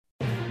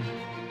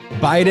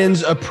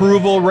Biden's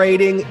approval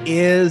rating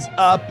is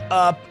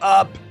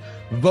up.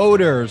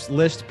 Voters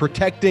list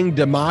protecting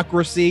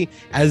democracy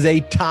as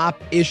a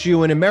top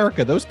issue in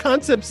America. Those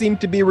concepts seem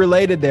to be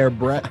related there,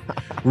 Brett.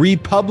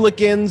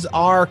 Republicans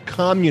are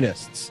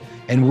communists,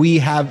 and we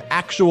have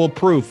actual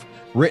proof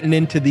written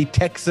into the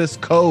Texas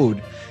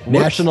Code.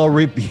 National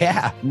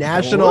Republican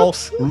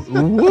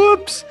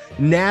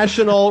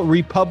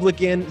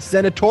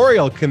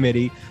Senatorial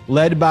Committee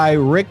led by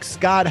Rick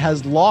Scott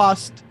has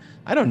lost,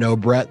 I don't know,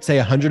 Brett, say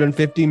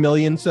 150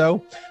 million,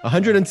 so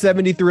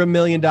 $173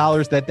 million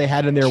that they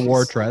had in their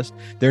war chest.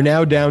 They're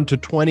now down to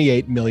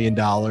 $28 million.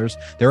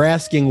 They're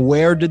asking,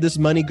 where did this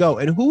money go?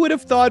 And who would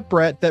have thought,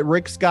 Brett, that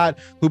Rick Scott,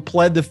 who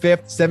pled the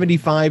fifth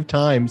 75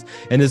 times,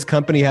 and his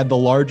company had the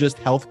largest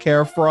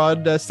healthcare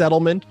fraud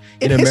settlement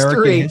in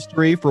American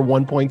history for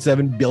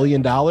 $1.7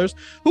 billion.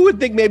 Who would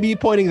think maybe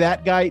pointing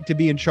that guy to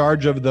be in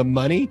charge of the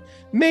money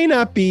may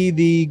not be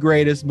the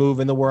greatest move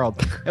in the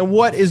world? And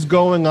what is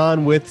going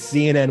on with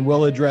CNN?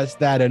 We'll address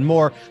that and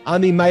more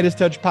on the Midas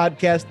Touch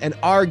podcast. And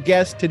our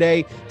guest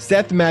today,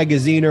 Seth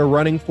Magaziner,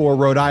 running for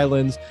Rhode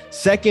Island's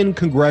 2nd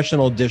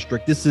Congressional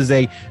District. This is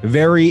a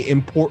very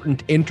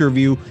important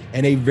interview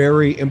and a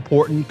very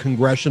important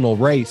congressional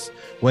race.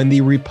 When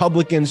the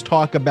Republicans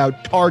talk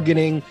about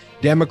targeting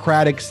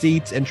Democratic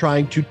seats and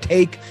trying to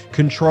take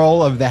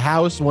control of the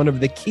House, one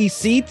of the key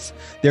seats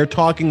they're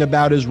talking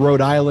about is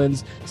Rhode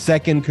Island's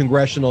 2nd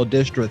Congressional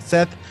District.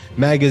 Seth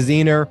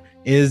Magaziner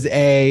is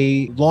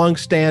a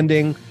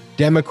longstanding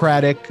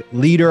Democratic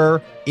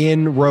leader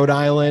in Rhode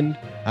Island.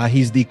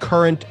 He's the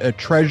current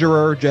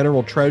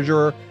general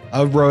treasurer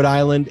of Rhode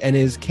Island, and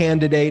his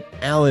candidate,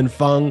 Alan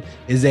Fung,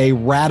 is a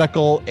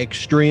radical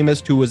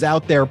extremist who was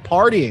out there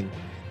partying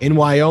in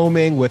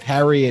Wyoming with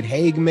Harriet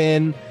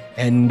Hageman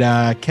and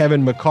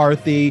Kevin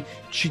McCarthy,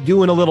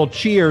 doing a little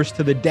cheers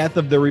to the death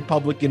of the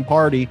Republican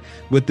Party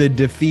with the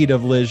defeat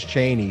of Liz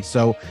Cheney.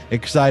 So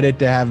excited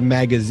to have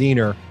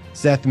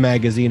Seth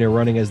Magaziner,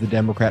 running as the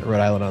Democrat in Rhode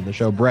Island, on the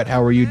show. Brett,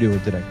 how are you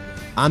doing today?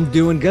 I'm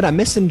doing good. I'm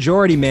missing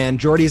Jordy, man.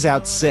 Jordy's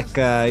out sick,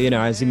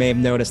 as you may have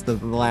noticed the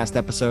last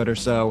episode or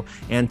so.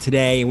 And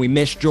today we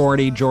miss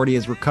Jordy. Jordy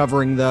is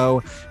recovering,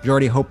 though.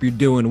 Jordy, hope you're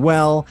doing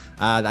well.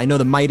 I know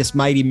the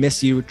Mighty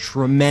miss you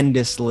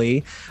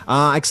tremendously.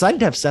 Excited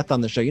to have Seth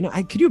on the show.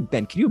 Could you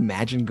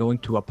imagine going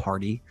to a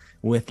party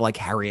with like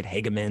Harriet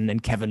Hageman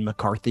and Kevin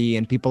McCarthy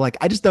and people like,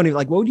 I just don't even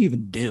like, what would you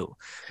even do?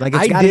 Like,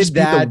 it's I did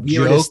that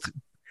joke.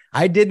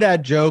 I did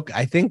that joke.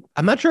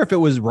 I'm not sure if it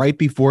was right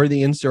before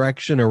the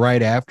insurrection or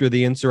right after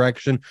the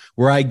insurrection,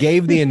 where I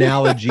gave the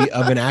analogy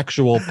of an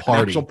actual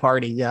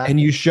party. Yeah.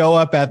 And you show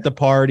up at the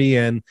party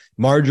and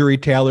Marjorie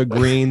Taylor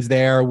Greene's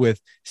there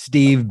with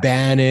Steve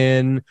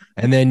Bannon.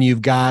 And then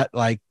you've got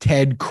like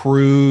Ted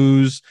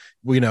Cruz,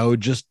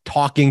 just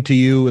talking to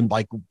you, and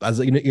like, as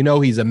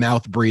he's a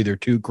mouth breather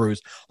too, Cruz,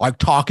 like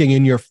talking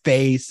in your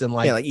face and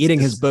like eating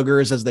his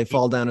boogers as they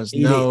fall down his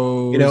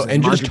nose,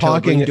 and just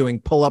talking, doing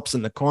pull-ups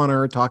in the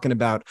corner, talking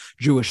about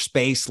Jewish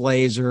space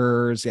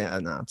lasers. Yeah,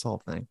 no, it's the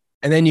whole thing.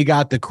 And then you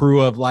got the crew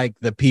of like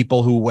the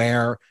people who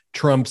wear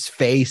Trump's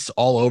face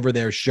all over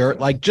their shirt,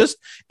 like just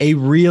a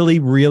really,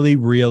 really,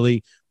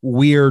 really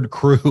weird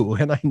crew.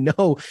 And I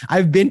know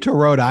I've been to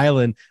Rhode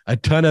Island a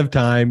ton of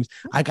times.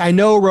 Like, I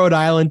know Rhode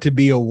Island to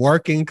be a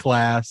working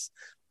class,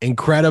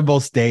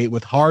 incredible state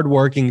with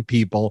hardworking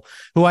people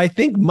who I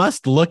think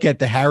must look at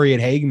the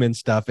Harriet Hageman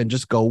stuff and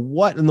just go,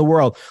 what in the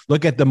world?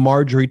 Look at the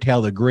Marjorie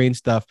Taylor Greene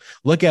stuff.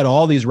 Look at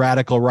all these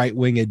radical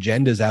right-wing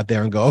agendas out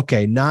there and go,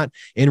 okay, not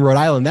in Rhode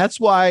Island. That's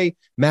why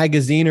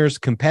Magaziner's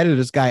competitor,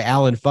 this guy,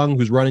 Alan Fung,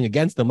 who's running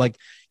against them, like,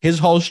 his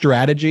whole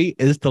strategy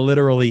is to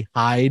literally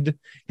hide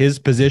his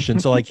position.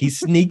 So like he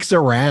sneaks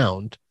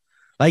around.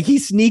 Like he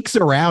sneaks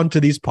around to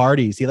these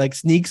parties. He like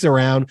sneaks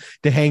around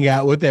to hang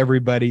out with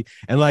everybody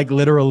and like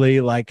literally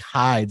like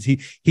hides.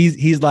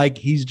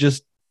 He's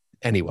just,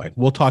 anyway,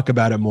 we'll talk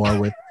about it more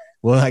with,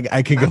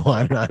 I could go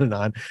on and on and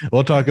on.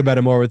 We'll talk about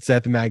it more with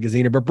Seth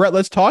Magaziner. But Brett,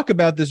 let's talk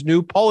about this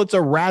new poll. It's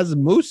a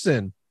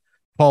Rasmussen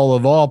poll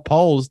of all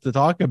polls to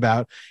talk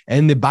about.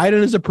 And the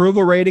Biden's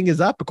approval rating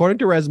is up. According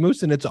to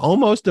Rasmussen, it's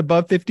almost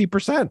above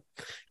 50%.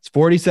 It's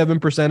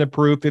 47%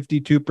 approve,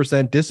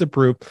 52%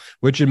 disapprove,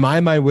 which in my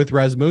mind with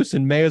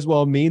Rasmussen may as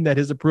well mean that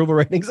his approval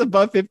rating is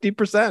above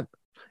 50%.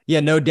 Yeah,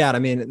 no doubt. I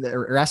mean,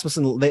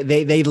 Rasmussen,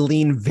 they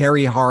lean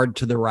very hard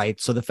to the right.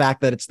 So the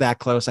fact that it's that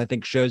close, I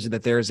think, shows you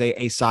that there's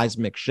a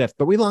seismic shift.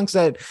 But we long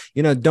said,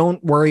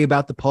 don't worry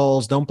about the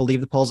polls. Don't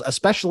believe the polls,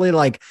 especially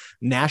like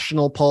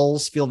national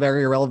polls feel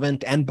very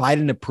irrelevant. And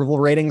Biden approval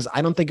ratings,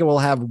 I don't think it will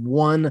have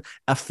one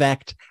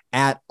effect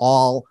at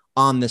all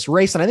on this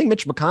race. And I think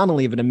Mitch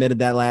McConnell even admitted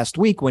that last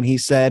week when he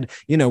said,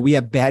 we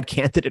have bad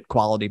candidate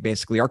quality,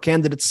 basically. Our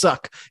candidates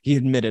suck, he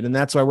admitted. And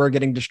that's why we're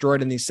getting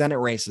destroyed in these Senate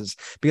races,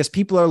 because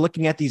people are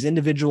looking at these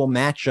individual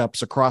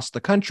matchups across the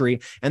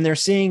country, and they're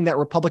seeing that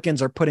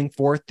Republicans are putting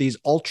forth these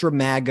ultra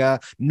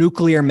MAGA,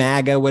 nuclear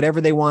MAGA, whatever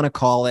they want to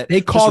call it.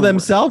 They call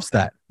themselves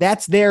that.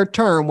 That's their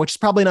term, which is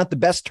probably not the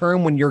best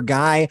term when your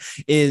guy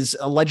is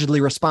allegedly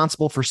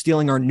responsible for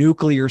stealing our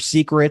nuclear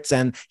secrets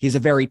and he's a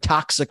very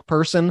toxic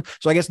person.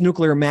 So I guess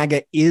nuclear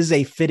MAGA is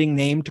a fitting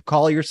name to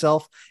call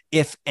yourself,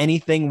 if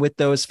anything, with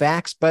those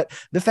facts. But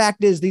the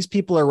fact is, these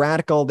people are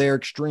radical, they're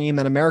extreme,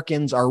 and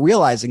Americans are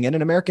realizing it.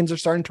 And Americans are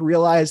starting to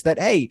realize that,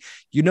 hey,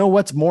 you know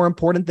what's more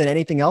important than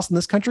anything else in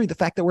this country? The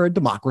fact that we're a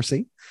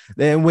democracy.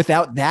 And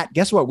without that,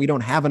 guess what? We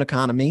don't have an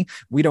economy.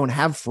 We don't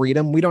have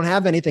freedom. We don't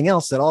have anything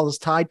else. That all is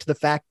tied to the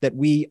fact that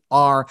we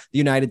are the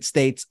United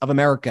States of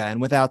America.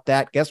 And without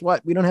that, guess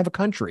what? We don't have a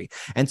country.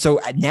 And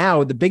so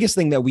now the biggest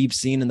thing that we've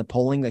seen in the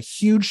polling, the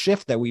huge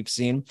shift that we've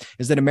seen,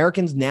 is that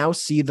Americans now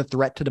see the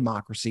threat to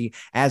democracy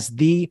as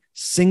the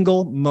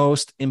single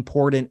most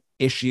important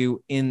issue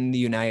in the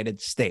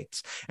United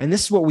States. And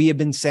this is what we have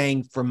been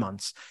saying for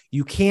months.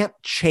 You can't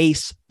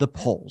chase the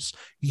polls.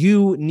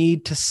 You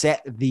need to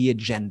set the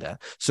agenda.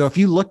 So if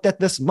you looked at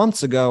this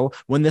months ago,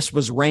 when this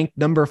was ranked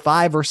number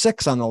 5 or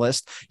 6 on the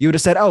list, you would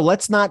have said, oh,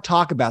 let's not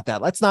talk about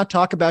that. Let's not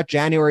talk about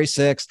January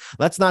 6th.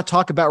 Let's not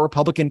talk about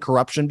Republican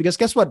corruption, because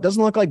guess what? It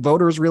doesn't look like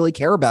voters really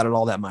care about it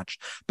all that much.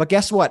 But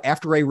guess what?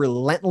 After a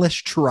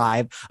relentless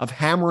drive of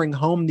hammering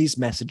home these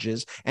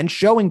messages and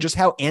showing just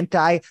how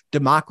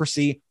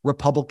anti-democracy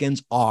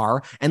Republicans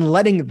are and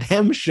letting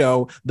them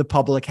show the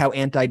public how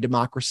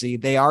anti-democracy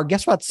they are,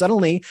 guess what?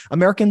 Suddenly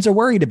Americans are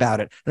worried about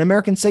it. And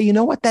Americans say, you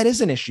know what? That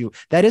is an issue.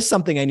 That is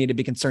something I need to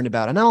be concerned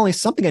about. And not only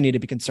something I need to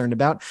be concerned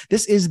about,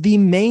 this is the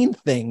main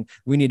thing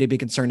we need to be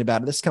concerned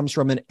about. This comes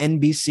from an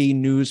NBC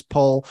News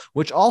poll,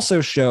 which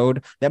also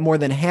showed that more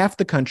than half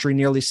the country,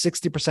 nearly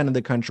 60% of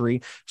the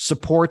country,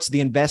 supports the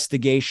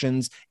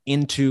investigations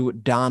into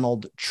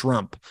Donald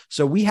Trump.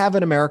 So we have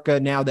an America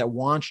now that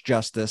wants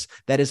justice,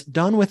 that is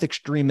done with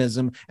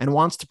extremism and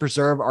wants to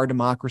preserve our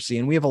democracy.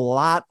 And we have a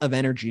lot of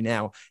energy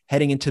now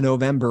heading into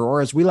November,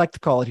 or as we like to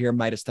call it here,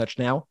 Midas Touch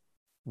now,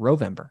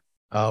 Roevember.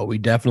 Oh, we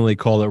definitely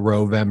call it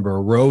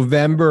Roevember.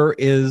 Roevember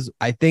is,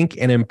 I think,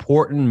 an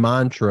important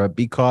mantra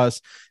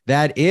because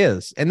that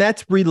is, and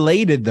that's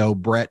related though,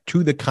 Brett,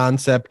 to the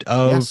concept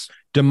of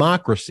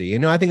democracy. You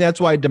know, I think that's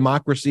why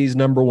democracy is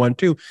number 1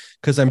 too,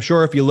 because I'm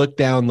sure if you look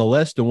down the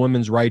list, a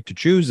woman's right to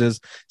choose is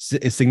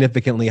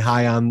significantly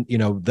high on,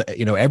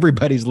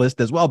 everybody's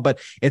list as well. But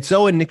it's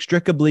so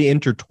inextricably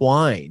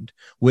intertwined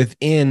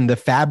within the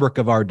fabric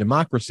of our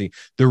democracy.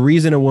 The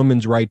reason a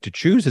woman's right to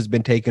choose has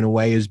been taken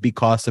away is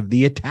because of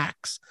the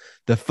attacks,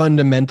 the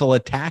fundamental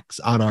attacks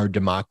on our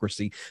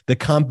democracy, the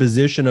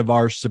composition of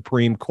our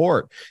Supreme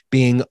Court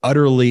being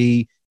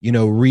utterly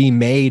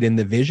remade in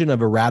the vision of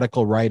a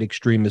radical right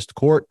extremist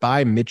court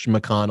by Mitch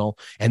McConnell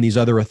and these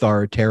other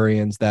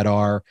authoritarians that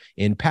are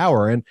in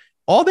power. And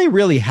all they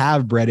really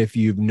have, Brett, if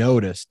you've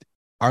noticed,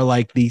 are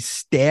like these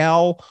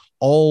stale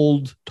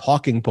old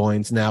talking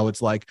points. Now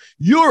it's like,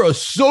 you're a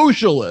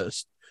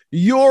socialist,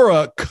 you're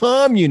a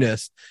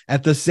communist.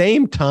 At the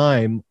same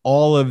time,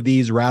 all of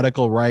these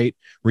radical right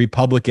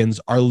Republicans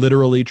are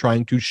literally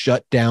trying to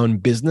shut down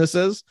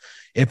businesses.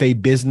 If a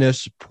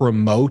business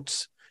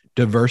promotes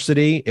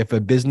diversity, if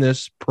a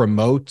business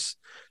promotes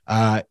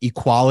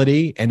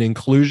equality and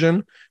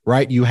inclusion,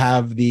 right? You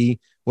have the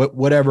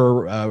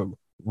whatever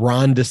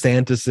Ron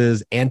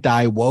DeSantis's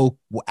anti-woke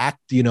act,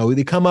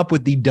 they come up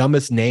with the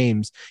dumbest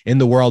names in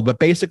the world, but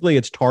basically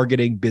it's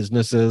targeting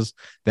businesses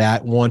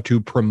that want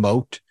to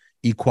promote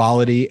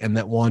equality and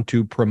that want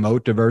to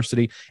promote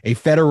diversity. A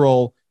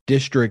federal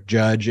district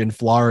judge in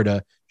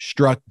Florida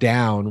struck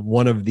down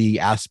one of the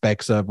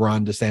aspects of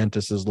Ron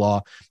DeSantis's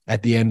law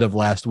at the end of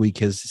last week,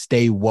 his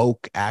Stay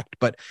Woke Act.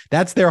 But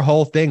that's their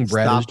whole thing,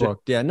 Brett. Stop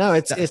woke. Yeah, no,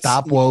 it's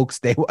stop woke.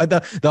 Stay.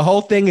 The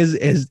whole thing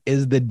is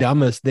the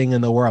dumbest thing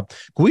in the world.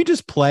 Can we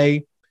just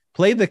play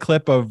the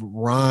clip of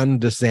Ron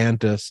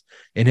DeSantis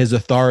in his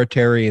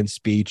authoritarian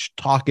speech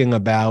talking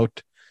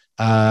about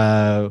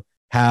how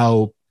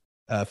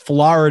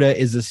Florida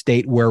is a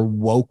state where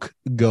woke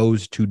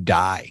goes to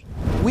die?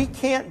 We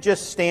can't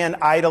just stand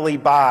idly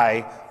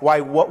by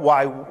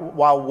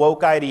while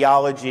woke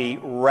ideology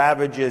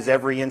ravages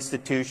every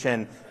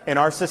institution in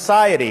our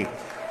society.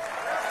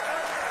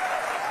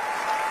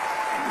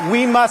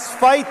 We must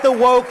fight the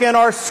woke in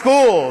our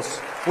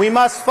schools. We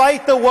must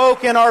fight the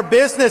woke in our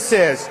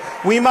businesses.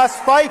 We must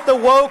fight the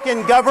woke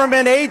in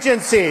government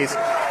agencies.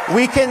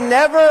 We can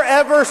never,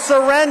 ever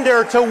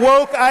surrender to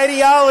woke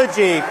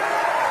ideology.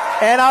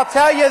 And I'll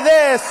tell you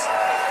this,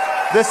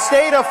 the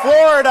state of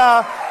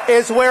Florida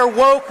is where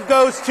woke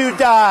goes to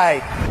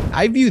die.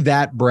 I view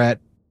that, Brett,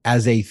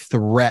 as a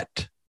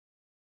threat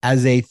to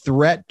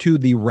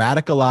the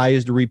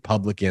radicalized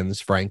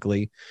Republicans,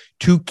 frankly,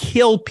 to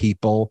kill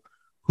people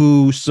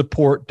who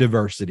support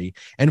diversity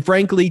and,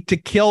 frankly, to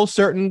kill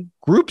certain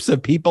groups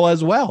of people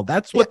as well.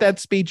 That's what that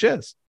speech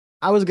is.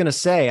 I was going to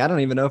say, I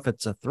don't even know if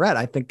it's a threat.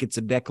 I think it's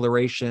a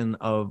declaration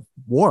of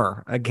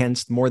war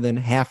against more than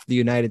half the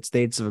United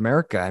States of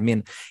America. I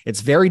mean,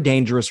 it's very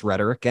dangerous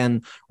rhetoric.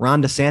 And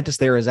Ron DeSantis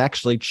there is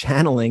actually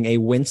channeling a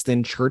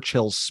Winston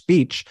Churchill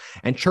speech.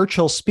 And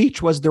Churchill's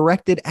speech was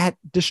directed at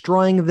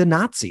destroying the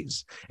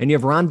Nazis. And you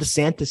have Ron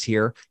DeSantis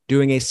here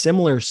doing a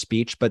similar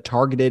speech, but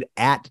targeted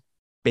at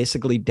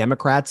basically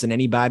Democrats and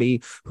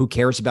anybody who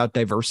cares about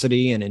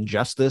diversity and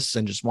injustice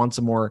and just wants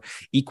a more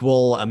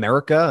equal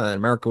America, an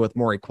America with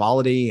more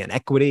equality and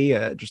equity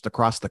just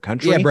across the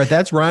country. Yeah, Brett,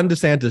 that's Ron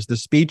DeSantis. The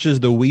speech is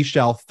the "We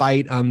shall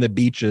fight on the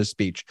beaches"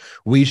 speech.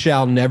 We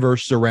shall never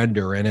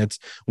surrender. And it's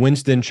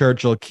Winston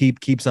Churchill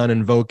keeps on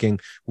invoking,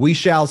 we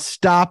shall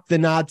stop the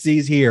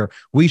Nazis here.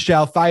 We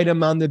shall fight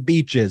them on the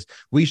beaches.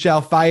 We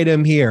shall fight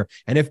them here.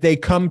 And if they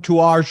come to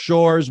our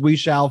shores, we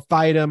shall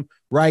fight them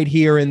right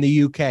here in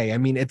the UK. I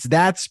mean, it's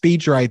that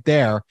speech right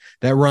there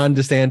that Ron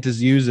DeSantis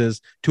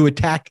uses to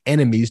attack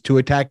enemies, to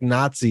attack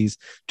Nazis,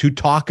 to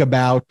talk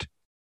about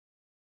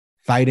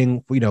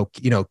fighting,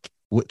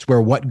 it's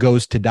where what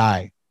goes to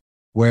die,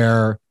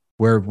 where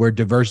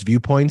diverse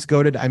viewpoints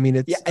go to. I mean,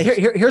 it's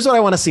here's what I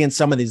want to see in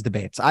some of these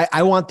debates.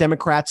 I want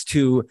Democrats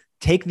to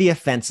take the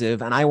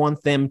offensive, and I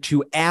want them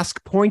to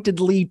ask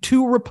pointedly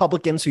to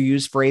Republicans who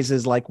use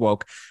phrases like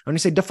woke. I'm going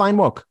to say, define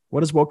woke.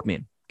 What does woke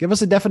mean? Give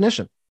us a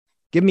definition.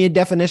 Give me a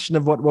definition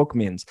of what woke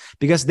means,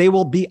 because they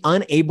will be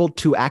unable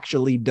to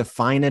actually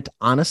define it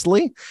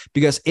honestly,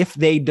 because if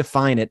they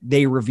define it,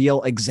 they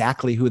reveal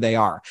exactly who they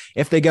are.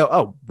 If they go,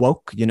 oh,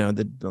 woke,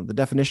 the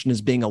definition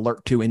is being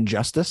alert to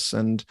injustice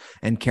and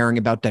caring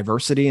about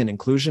diversity and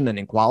inclusion and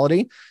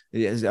equality.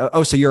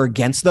 Oh, so you're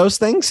against those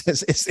things?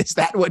 Is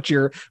that what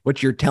you're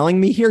telling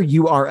me here?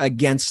 You are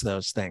against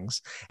those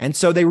things. And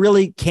so they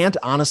really can't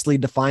honestly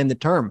define the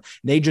term.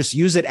 They just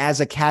use it as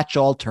a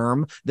catch-all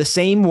term, the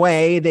same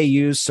way they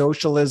use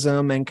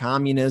socialism and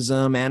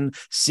communism and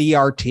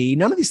CRT.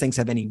 None of these things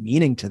have any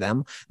meaning to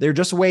them. They're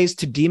just ways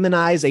to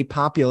demonize a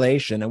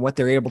population. And what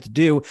they're able to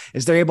do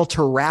is they're able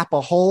to wrap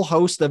a whole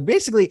host of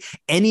basically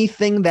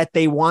anything that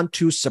they want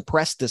to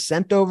suppress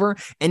dissent over,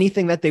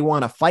 anything that they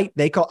want to fight,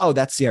 they call, oh,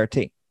 that's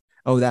CRT.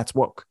 Oh, that's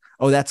woke.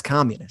 Oh, that's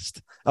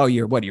communist. Oh,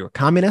 you're a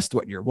communist?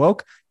 What, you're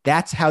woke?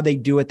 That's how they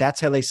do it.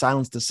 That's how they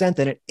silence dissent.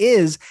 And it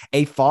is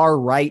a far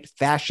right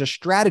fascist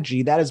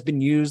strategy that has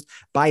been used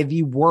by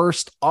the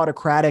worst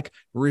autocratic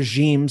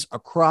regimes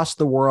across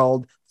the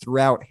world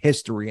throughout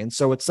history. And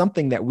so it's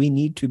something that we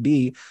need to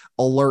be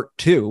alert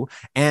to.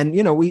 And,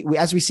 we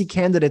as we see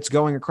candidates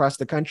going across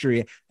the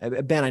country,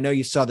 Ben, I know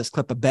you saw this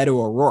clip of Beto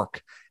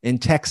O'Rourke in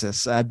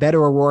Texas. Beto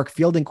O'Rourke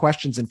fielding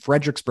questions in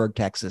Fredericksburg,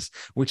 Texas,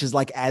 which is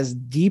like as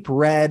deep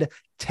red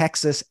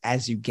Texas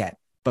as you get.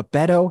 But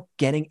Beto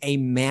getting a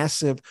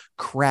massive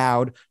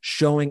crowd,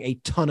 showing a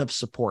ton of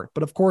support.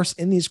 But of course,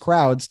 in these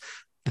crowds,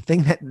 the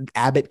thing that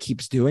Abbott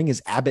keeps doing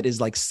is Abbott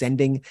is like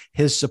sending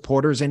his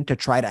supporters in to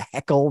try to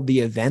heckle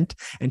the event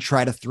and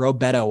try to throw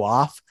Beto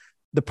off.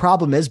 The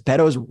problem is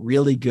Beto's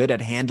really good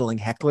at handling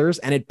hecklers,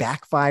 and it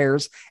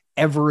backfires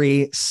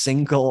every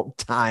single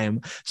time.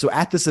 So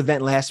at this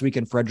event last week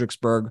in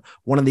Fredericksburg,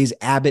 one of these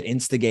Abbott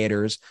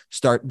instigators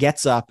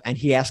gets up and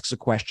he asks a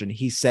question.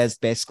 He says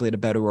basically to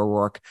Beto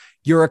O'Rourke,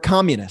 you're a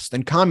communist,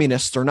 and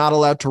communists are not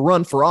allowed to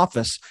run for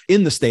office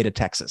in the state of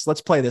Texas.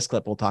 Let's play this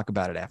clip. We'll talk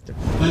about it after.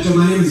 Beto,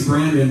 my name is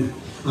Brandon.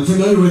 I'm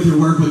familiar with your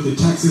work with the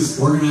Texas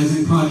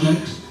Organizing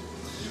Project,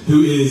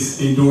 who is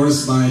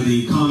endorsed by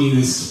the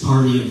Communist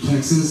Party of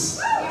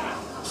Texas.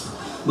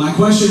 My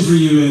question for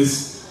you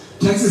is,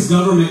 Texas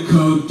Government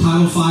Code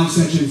Title 5,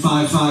 Section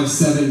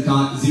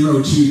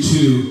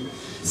 557.022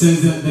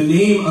 says that the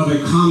name of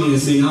a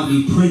communist may not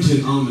be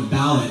printed on the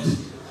ballot.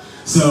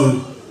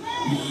 So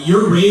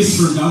your race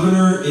for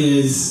governor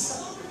is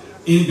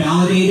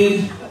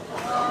invalidated.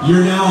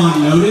 You're now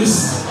on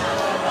notice.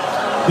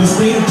 The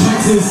state of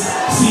Texas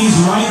sees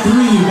right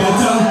through you,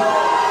 Beto.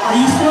 Are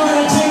you still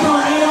going to take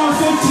our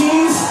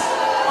AR-15s?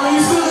 Are you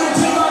still going to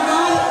take our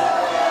gun?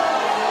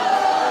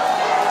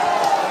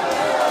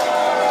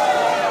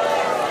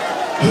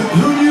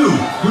 Who knew?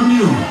 Who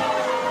knew?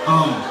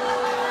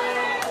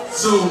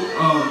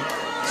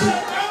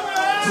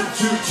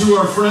 To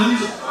our friend,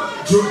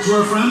 to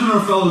our friend and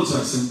our fellow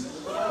Texan,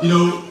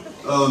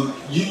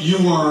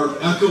 you are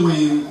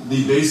echoing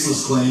the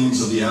baseless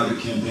claims of the Abbott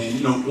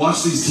campaign.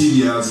 Watch these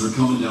TV ads that are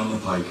coming down the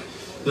pike.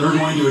 They're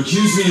going to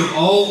accuse me of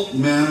all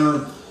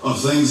manner of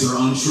things that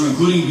are untrue,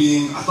 including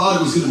being, I thought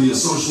it was going to be a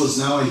socialist,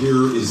 now I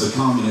hear is a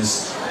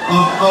communist.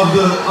 Of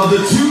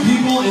the two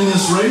people in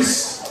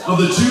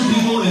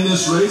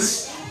this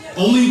race,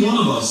 only one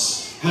of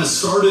us has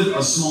started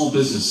a small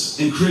business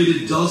and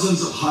created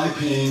dozens of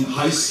high-paying,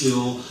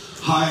 high-skill,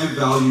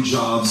 high-value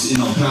jobs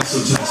in El Paso,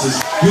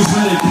 Texas, who's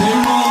made a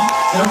payroll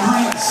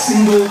every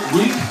single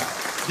week.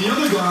 The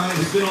other guy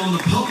has been on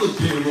the public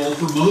payroll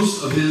for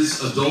most of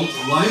his adult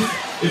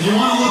life. If you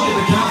want to look at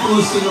the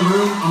capitalist in the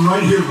room, I'm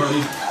right here,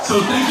 buddy.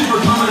 So thank you for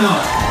coming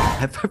out.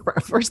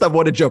 First off,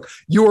 what a joke.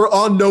 You are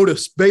on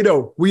notice.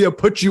 Beto, we have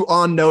put you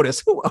on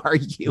notice. Who are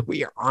you?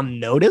 We are on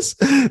notice.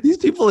 These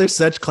people are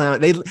such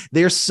clowns.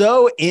 They're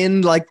so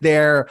in like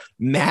their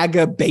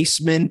MAGA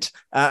basement,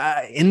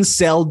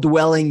 incel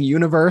dwelling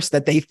universe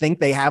that they think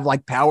they have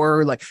like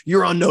power. Like,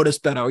 you're on notice,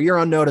 Beto. You're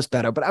on notice,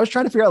 Beto. But I was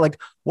trying to figure out, like,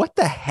 what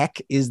the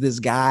heck is this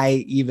guy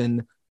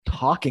even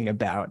talking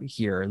about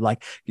here?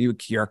 Like,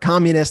 you're a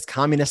communist.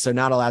 Communists are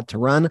not allowed to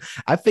run.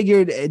 I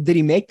figured, did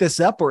he make this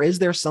up, or is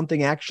there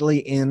something actually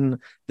in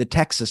the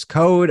Texas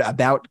Code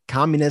about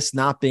communists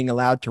not being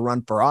allowed to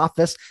run for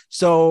office.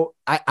 So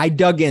I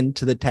dug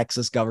into the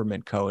Texas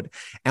government code.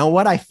 And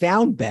what I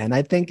found, Ben,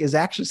 I think is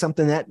actually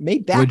something that may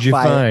backfire. What'd you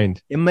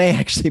find? It may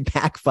actually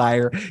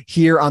backfire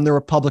here on the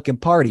Republican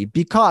Party,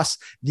 because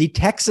the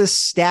Texas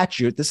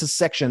statute, this is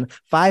section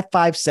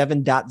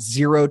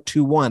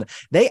 557.021.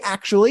 They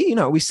actually,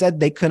 we said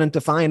they couldn't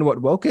define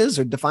what woke is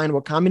or define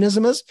what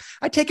communism is.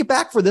 I take it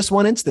back for this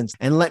one instance,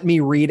 and let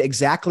me read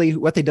exactly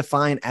what they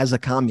define as a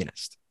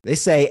communist. They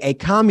say a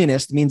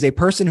communist means a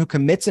person who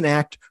commits an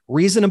act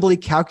reasonably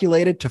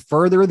calculated to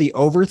further the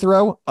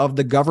overthrow of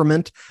the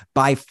government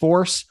by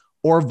force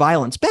or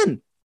violence.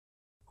 Ben,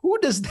 who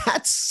does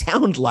that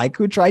sound like,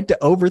 who tried to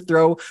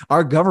overthrow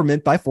our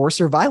government by force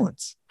or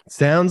violence?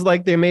 Sounds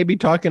like they may be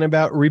talking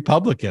about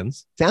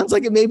Republicans. Sounds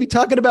like it may be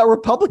talking about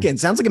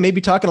Republicans. Sounds like it may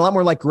be talking a lot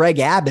more like Greg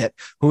Abbott,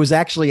 who was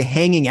actually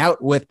hanging out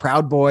with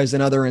Proud Boys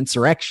and other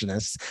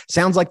insurrectionists.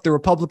 Sounds like the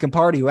Republican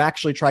Party, who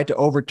actually tried to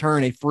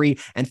overturn a free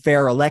and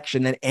fair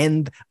election and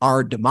end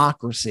our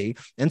democracy.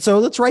 And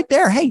so that's right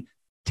there. Hey,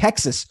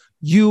 Texas,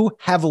 you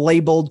have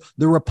labeled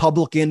the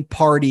Republican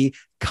Party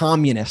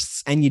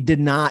communists, and you did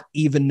not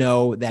even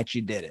know that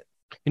you did it.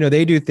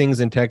 They do things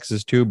in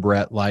Texas too,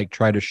 Brett, like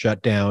try to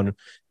shut down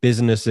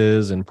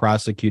businesses and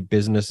prosecute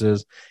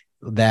businesses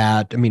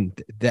that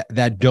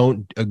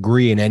don't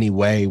agree in any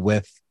way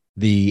with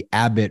the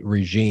Abbott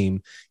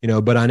regime,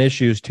 but on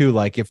issues too,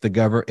 like if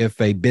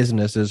a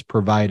business is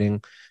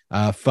providing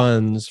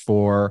funds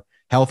for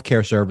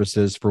healthcare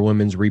services for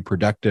women's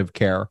reproductive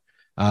care,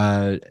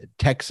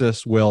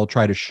 Texas will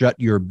try to shut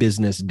your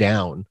business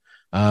down.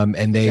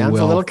 And they sounds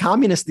will a little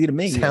communisty to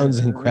me. Sounds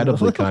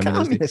incredibly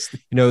communist.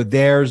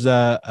 There's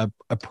a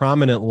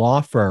prominent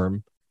law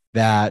firm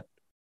that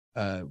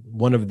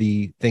one of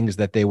the things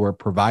that they were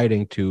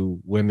providing to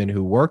women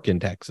who work in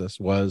Texas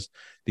was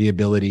the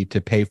ability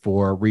to pay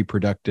for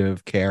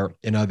reproductive care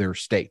in other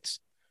states.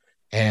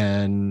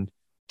 And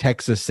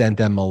Texas sent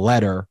them a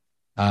letter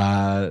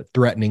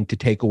threatening to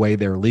take away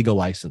their legal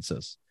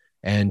licenses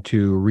and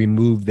to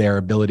remove their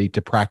ability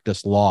to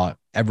practice law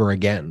ever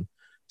again,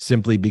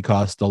 simply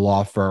because the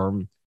law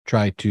firm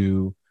tried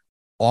to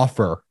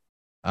offer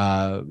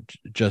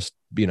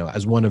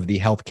as one of the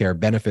healthcare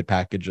benefit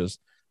packages,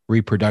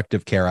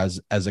 reproductive care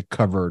as a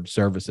covered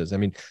services.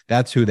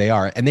 That's who they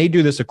are. And they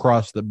do this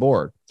across the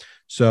board.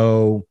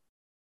 So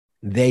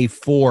they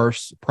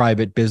force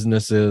private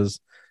businesses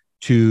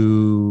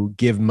to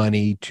give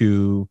money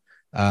to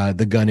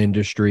the gun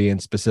industry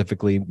and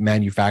specifically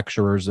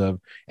manufacturers of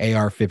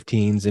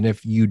AR-15s. And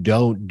if you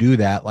don't do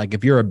that, like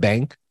if you're a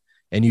bank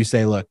and you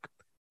say, look,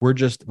 we're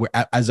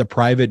as a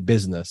private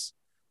business,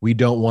 we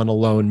don't want to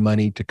loan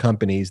money to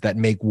companies that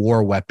make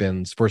war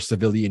weapons for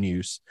civilian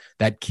use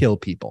that kill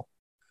people.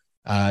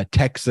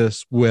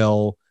 Texas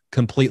will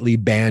completely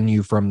ban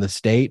you from the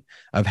state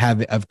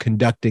of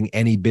conducting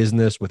any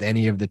business with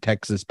any of the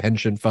Texas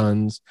pension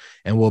funds,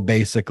 and will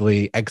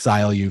basically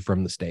exile you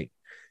from the state.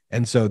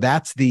 And so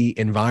that's the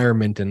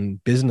environment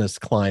and business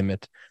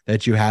climate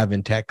that you have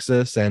in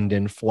Texas and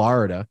in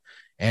Florida.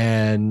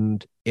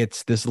 And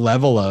it's this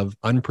level of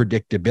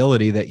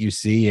unpredictability that you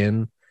see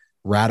in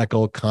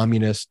radical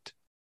communist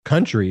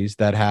countries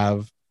that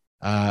have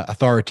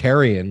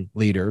authoritarian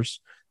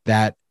leaders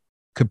that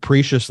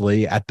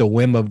capriciously, at the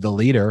whim of the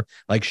leader,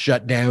 like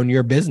shut down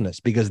your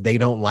business because they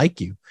don't like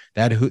you.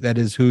 That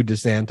is who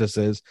DeSantis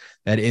is.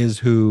 That is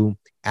who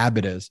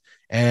Abbott is.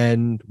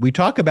 And we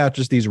talk about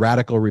just these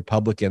radical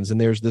Republicans,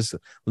 and there's this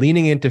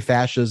leaning into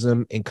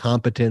fascism,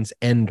 incompetence,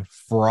 and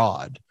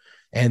fraud.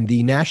 And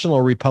the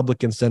National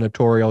Republican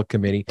Senatorial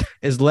Committee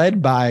is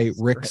led by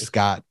Rick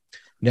Scott.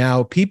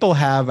 Now, people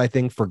have, I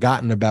think,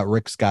 forgotten about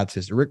Rick Scott's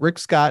history. Rick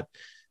Scott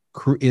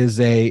is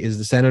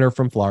the senator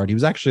from Florida. He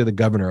was actually the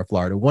governor of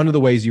Florida. One of the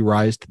ways you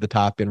rise to the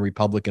top in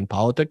Republican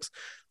politics,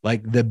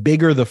 like the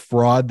bigger the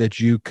fraud that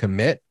you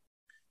commit,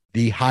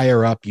 the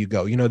higher up you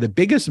go. The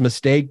biggest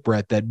mistake,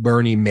 Brett, that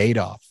Bernie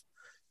Madoff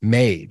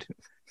made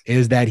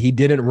is that he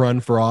didn't run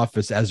for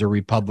office as a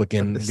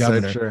Republican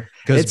governor.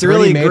 So it's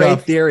really a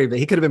great theory, but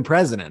he could have been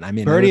president.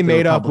 Bernie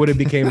Madoff would have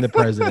become the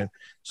president.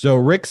 So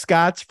Rick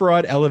Scott's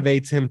fraud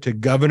elevates him to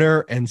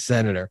governor and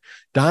senator.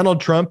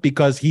 Donald Trump,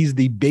 because he's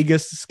the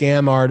biggest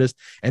scam artist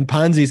and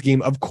Ponzi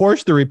scheme, of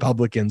course the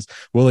Republicans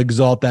will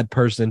exalt that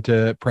person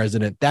to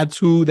president. That's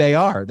who they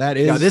are. That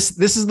is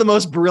this is the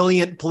most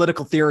brilliant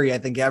political theory I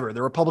think ever.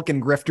 The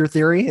Republican grifter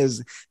theory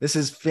is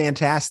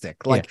fantastic.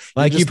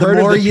 You've heard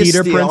of the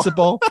Peter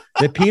principle.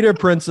 The Peter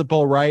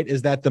principle, right,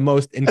 is that the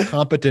most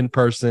incompetent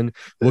person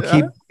will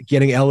keep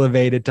getting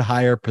elevated to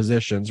higher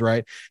positions,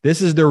 right?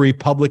 This is the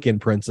Republican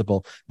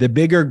principle. The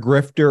bigger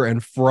grifter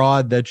and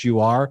fraud that you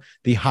are,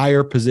 the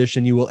higher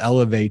position you will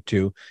elevate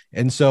to.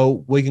 And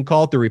so we can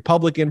call it the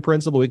Republican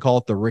principle. We call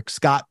it the Rick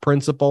Scott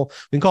principle.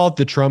 We can call it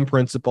the Trump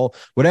principle.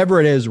 Whatever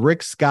it is,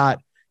 Rick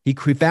Scott, he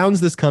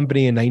founds this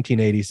company in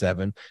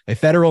 1987. A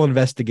federal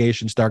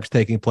investigation starts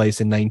taking place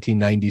in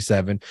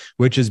 1997,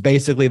 which is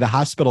basically the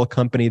hospital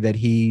company that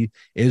he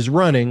is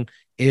running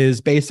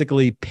is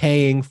basically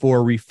paying for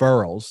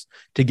referrals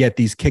to get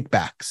these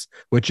kickbacks,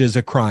 which is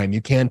a crime.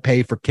 You can't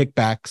pay for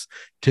kickbacks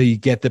to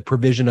get the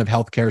provision of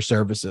healthcare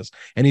services.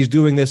 And he's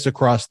doing this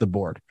across the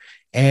board.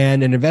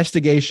 And an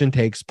investigation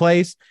takes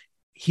place.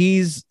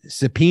 He's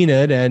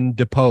subpoenaed and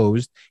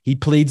deposed. He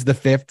pleads the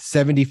fifth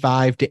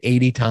 75 to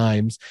 80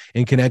 times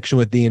in connection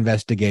with the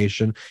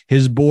investigation.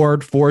 His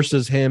board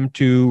forces him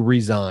to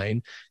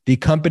resign. The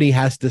company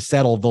has to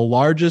settle the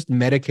largest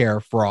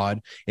Medicare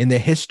fraud in the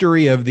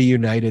history of the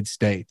United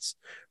States,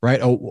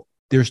 right? Oh,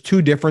 there's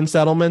two different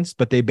settlements,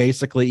 but they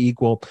basically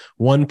equal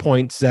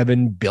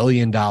 $1.7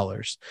 billion.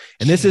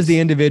 And this is the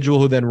individual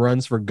who then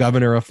runs for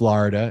governor of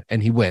Florida,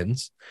 and he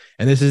wins.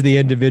 And this is the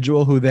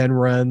individual who then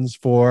runs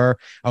for,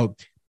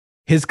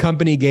 his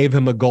company gave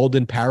him a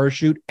golden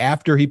parachute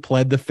after he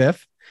pled the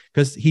fifth,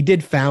 because he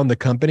did found the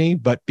company,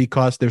 but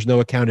because there's no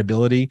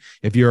accountability,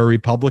 if you're a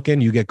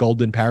Republican, you get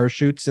golden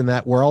parachutes in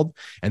that world.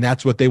 And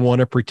that's what they want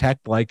to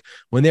protect. Like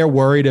when they're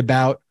worried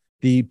about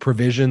the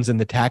provisions in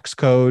the tax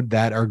code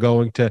that are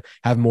going to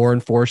have more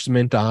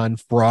enforcement on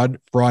fraud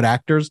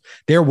actors,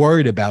 they're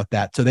worried about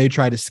that. So they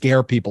try to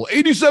scare people.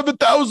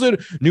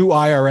 87,000 new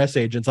IRS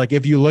agents. Like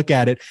if you look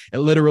at it, it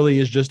literally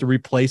is just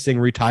replacing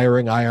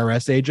retiring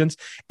IRS agents.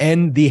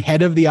 And the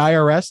head of the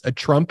IRS, a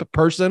Trump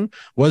person,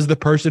 was the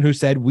person who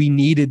said we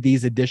needed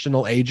these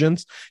additional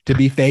agents to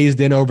be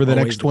phased in over the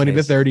next 20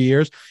 to 30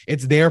 years.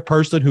 It's their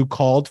person who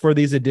called for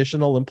these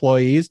additional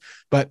employees.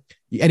 But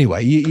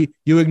anyway,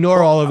 you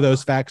ignore all of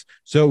those facts.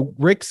 So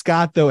Rick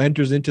Scott, though,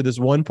 enters into this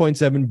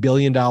 $1.7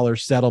 billion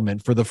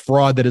settlement for the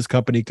fraud that his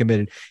company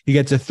committed. He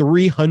gets a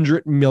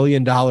 $300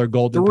 million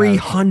golden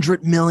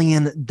 $300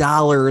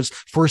 million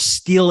for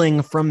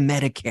stealing from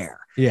Medicare.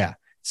 Yeah.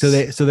 So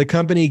the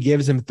company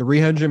gives him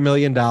 $300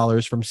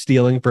 million from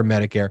stealing from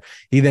Medicare.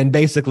 He then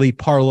basically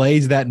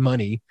parlays that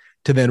money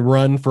to then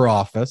run for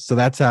office. So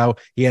that's how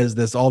he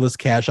has all this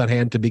cash on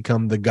hand to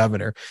become the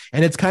governor.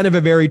 And it's kind of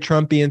a very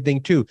Trumpian thing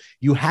too.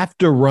 You have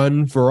to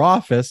run for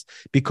office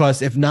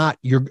because if not,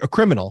 you're a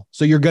criminal.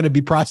 So you're going to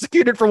be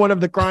prosecuted for one of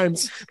the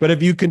crimes. But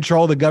if you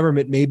control the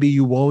government, maybe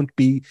you won't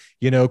be,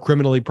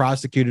 criminally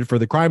prosecuted for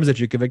the crimes that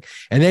you commit.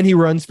 And then he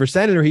runs for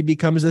senator. He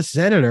becomes a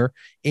senator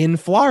in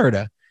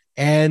Florida.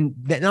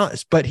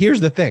 But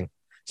here's the thing.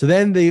 So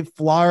then the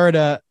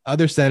Florida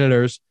other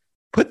senators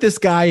put this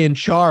guy in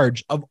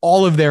charge of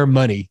all of their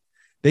money.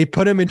 They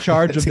put him in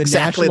charge of the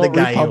National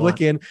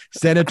Republican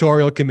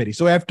Senatorial Committee.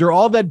 So after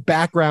all that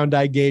background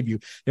I gave you,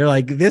 they're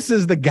like, this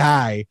is the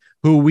guy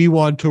who we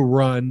want to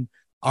run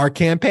our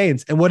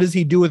campaigns. And what does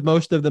he do with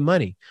most of the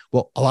money?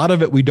 Well, a lot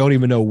of it, we don't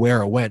even know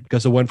where it went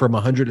because it went from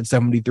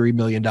 $173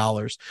 million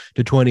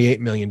to $28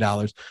 million.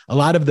 A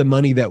lot of the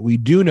money that we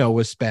do know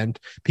was spent.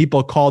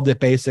 People called it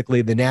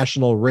basically the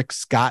National Rick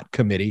Scott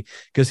Committee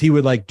because he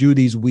would do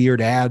these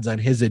weird ads on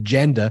his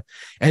agenda.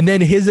 And then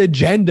his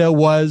agenda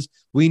was,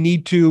 we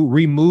need to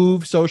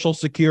remove Social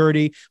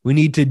Security. We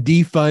need to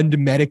defund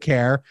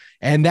Medicare.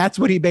 And that's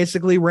what he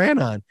basically ran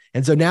on.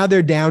 And so now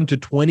they're down to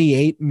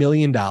 $28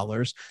 million.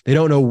 They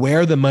don't know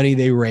where the money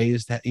they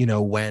raised,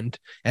 went.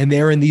 And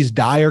they're in these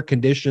dire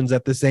conditions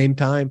at the same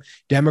time.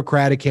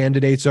 Democratic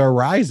candidates are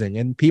rising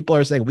and people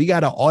are saying, we got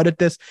to audit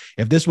this.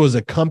 If this was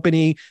a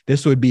company,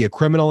 this would be a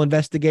criminal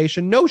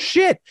investigation. No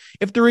shit.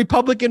 If the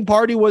Republican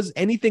Party was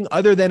anything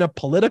other than a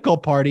political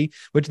party,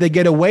 which they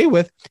get away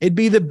with, it'd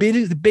be the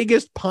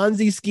biggest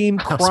Ponzi scheme,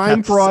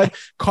 crime, fraud,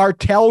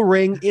 cartel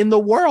ring in the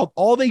world.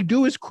 All they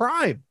do is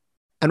crime.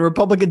 And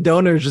Republican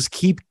donors just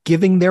keep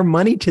giving their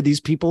money to these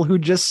people who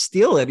just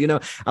steal it.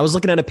 I was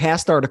looking at a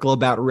past article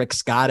about Rick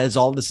Scott as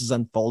all this is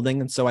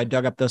unfolding. And so I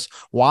dug up this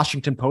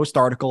Washington Post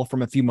article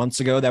from a few months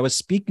ago that was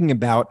speaking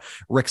about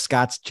Rick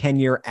Scott's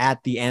tenure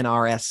at the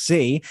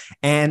NRSC.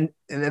 And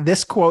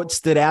this quote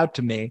stood out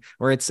to me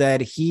where it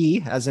said,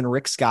 he, as in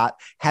Rick Scott,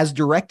 has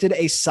directed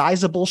a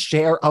sizable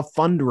share of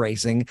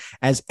fundraising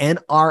as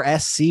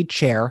NRSC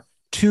chair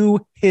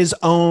to his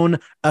own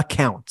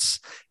accounts.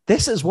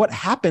 This is what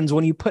happens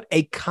when you put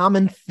a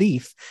common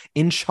thief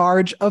in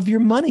charge of your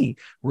money,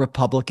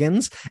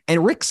 Republicans.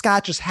 And Rick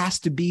Scott just has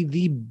to be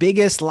the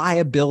biggest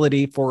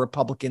liability for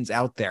Republicans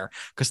out there.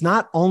 Because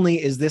not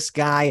only is this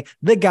guy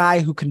the guy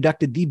who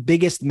conducted the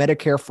biggest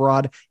Medicare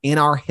fraud in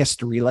our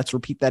history, let's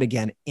repeat that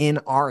again, in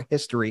our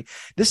history.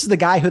 This is the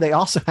guy who they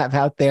also have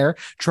out there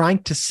trying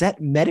to set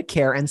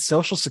Medicare and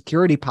Social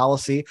Security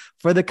policy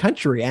for the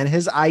country. And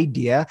his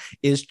idea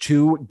is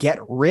to get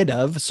rid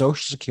of Social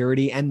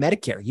Security and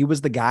Medicare. He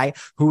was the guy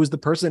who was the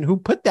person who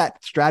put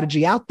that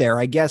strategy out there.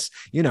 I guess,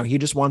 he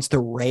just wants to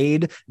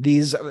raid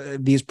these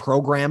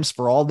programs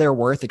for all they're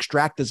worth,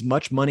 extract as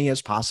much money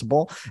as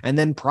possible, and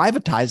then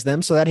privatize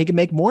them so that he can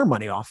make more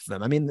money off of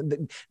them. I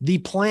mean, the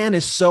plan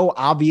is so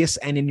obvious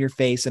and in your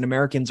face, and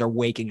Americans are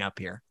waking up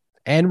here.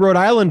 And Rhode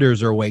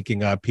Islanders are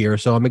waking up here.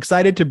 So I'm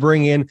excited to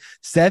bring in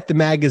Seth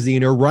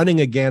Magaziner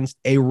running against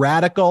a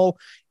radical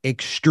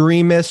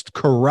extremist,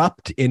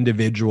 corrupt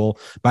individual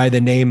by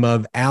the name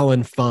of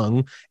Alan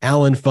Fung.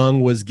 Alan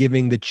Fung was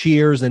giving the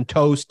cheers and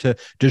toast to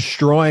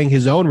destroying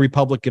his own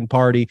Republican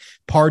Party,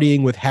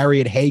 partying with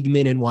Harriet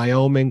Hagman in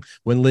Wyoming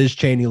when Liz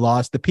Cheney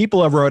lost. The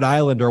people of Rhode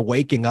Island are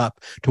waking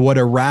up to what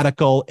a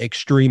radical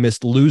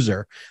extremist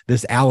loser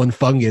this Alan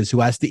Fung is,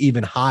 who has to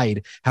even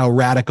hide how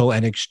radical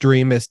and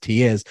extremist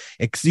he is.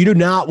 You do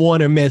not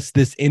want to miss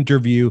this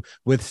interview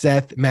with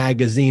Seth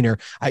Magaziner.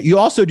 You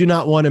also do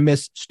not want to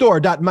miss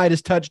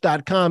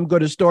store.MidasTouch.com. Go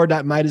to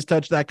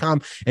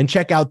store.MidasTouch.com and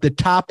check out the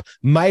top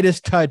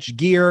Midas Touch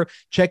gear.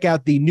 Check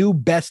out the new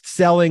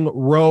best-selling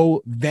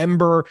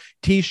Roevember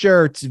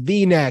t-shirts,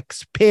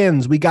 V-necks,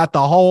 pins. We got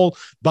the whole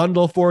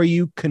bundle for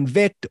you.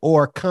 Convict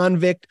or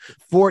Convict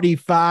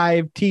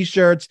 45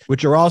 t-shirts,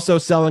 which are also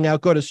selling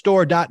out. Go to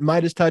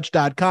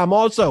store.MidasTouch.com.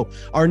 Also,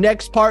 our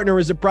next partner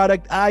is a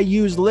product I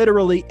use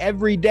literally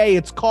every day.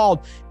 It's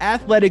called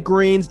Athletic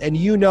Greens, and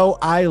you know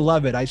I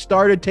love it. I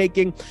started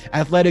taking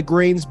Athletic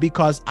Greens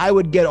because I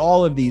would get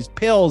all of these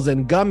pills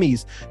and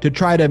gummies to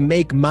try to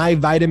make my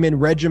vitamin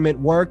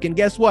regimen work, and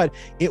guess what?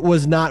 It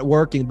was not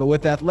working. But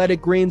with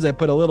Athletic Greens, I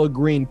put a little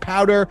green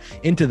powder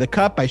into the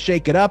cup, I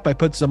shake it up, I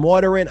put some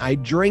water in, I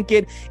drink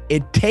it.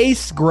 It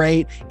tastes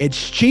great.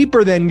 It's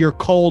cheaper than your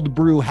cold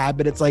brew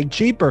habit. It's like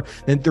cheaper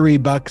than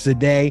 $3 a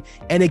day,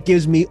 and it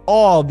gives me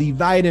all the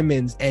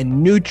vitamins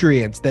and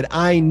nutrients that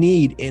I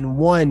need in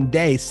one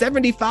day.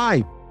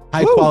 75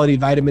 high-quality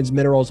vitamins,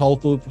 minerals, whole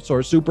food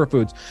source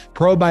superfoods,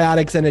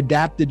 probiotics, and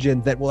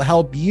adaptogens that will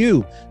help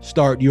you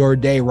start your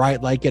day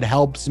right like it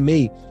helps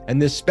me. And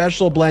this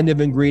special blend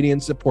of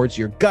ingredients supports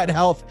your gut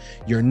health,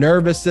 your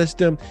nervous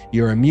system,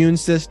 your immune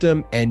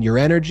system, and your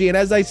energy. And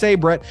as I say,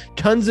 Brett,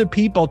 tons of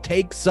people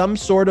take some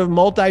sort of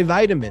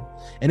multivitamin,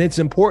 and it's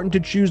important to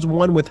choose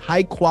one with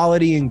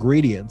high-quality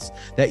ingredients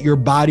that your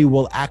body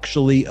will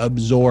actually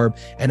absorb.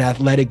 And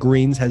Athletic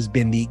Greens has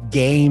been the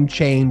game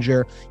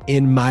changer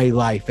in my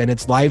life, and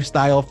it's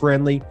lifestyle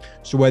friendly.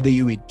 So whether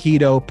you eat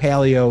keto,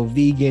 paleo,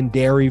 vegan,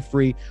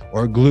 dairy-free,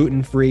 or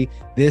gluten-free,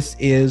 this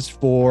is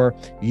for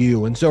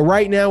you. And so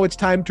right now it's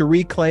time to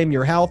reclaim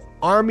your health,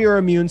 arm your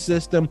immune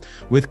system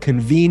with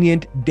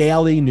convenient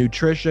daily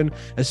nutrition,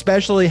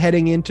 especially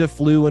heading into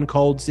flu and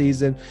cold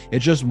season.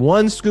 It's just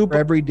one scoop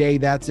every day.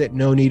 That's it.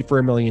 No need for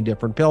a million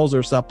different pills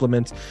or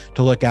supplements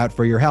to look out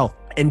for your health.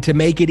 And to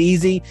make it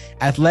easy,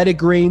 Athletic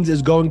Greens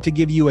is going to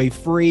give you a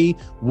free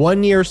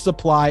 1-year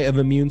supply of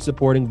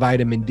immune-supporting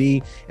vitamin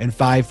D and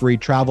 5 free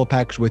travel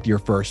packs with your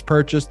first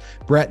purchase.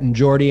 Brett and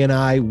Jordy and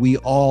I, we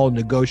all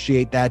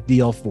negotiate that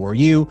deal for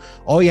you.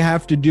 All you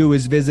have to do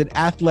is visit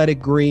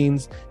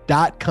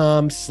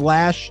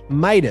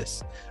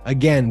athleticgreens.com/Midas.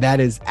 Again,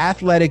 that is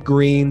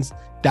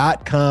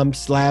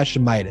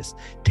athleticgreens.com/Midas.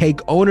 Take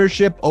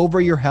ownership over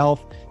your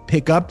health.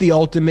 Pick up the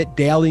ultimate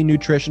daily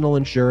nutritional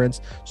insurance.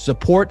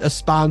 Support a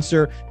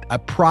sponsor, a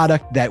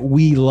product that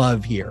we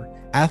love here.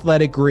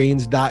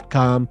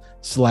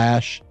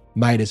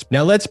 athleticgreens.com/Midas.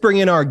 Now let's bring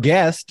in our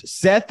guest,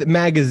 Seth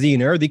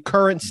Magaziner, the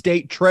current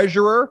state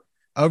treasurer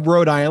of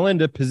Rhode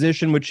Island, a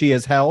position which he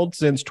has held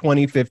since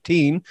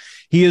 2015.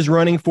 He is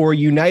running for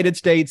United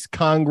States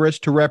Congress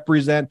to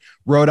represent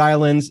Rhode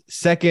Island's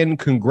 2nd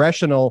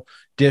congressional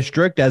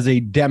district as a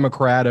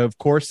Democrat, of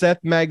course.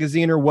 Seth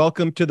Magaziner,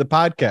 welcome to the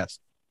podcast.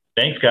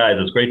 Thanks, guys.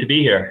 It's great to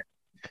be here.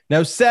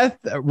 Now, Seth,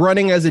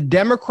 running as a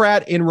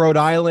Democrat in Rhode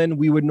Island,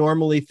 we would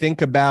normally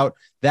think about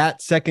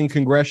that 2nd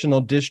congressional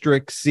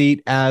district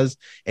seat as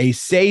a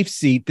safe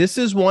seat. This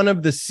is one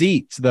of the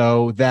seats,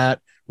 though,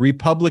 that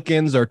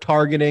Republicans are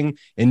targeting,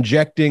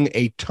 injecting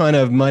a ton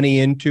of money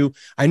into.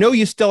 I know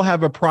you still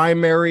have a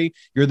primary.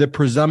 You're the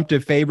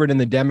presumptive favorite in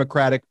the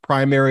Democratic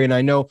primary, and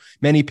I know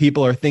many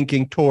people are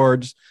thinking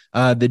towards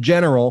the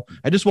general.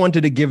 I just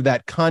wanted to give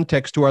that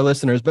context to our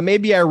listeners, but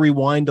maybe I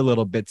rewind a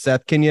little bit.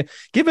 Seth, can you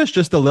give us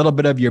just a little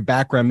bit of your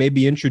background,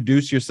 maybe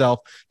introduce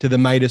yourself to the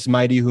Midas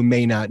Mighty who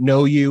may not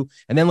know you,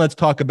 and then let's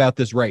talk about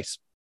this race.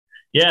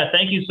 Yeah,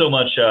 thank you so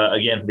much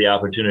again for the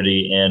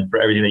opportunity and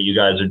for everything that you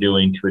guys are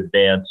doing to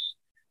advance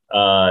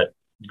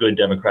good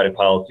democratic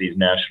policies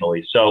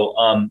nationally. So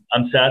I'm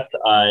Seth.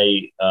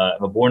 I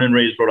am a born and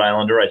raised Rhode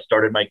Islander. I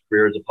started my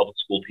career as a public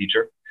school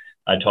teacher.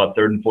 I taught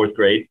 3rd and 4th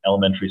grade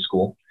elementary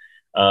school.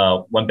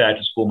 Went back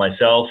to school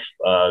myself,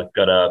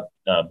 got a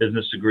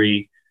business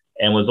degree,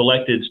 and was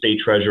elected state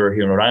treasurer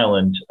here in Rhode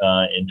Island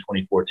in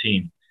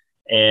 2014.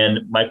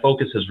 And my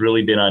focus has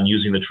really been on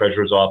using the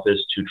treasurer's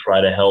office to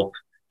try to help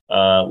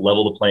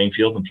level the playing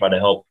field and try to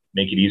help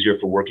make it easier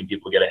for working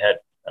people to get ahead.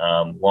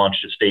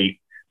 Launched a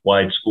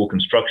statewide school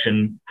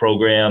construction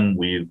program.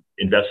 We've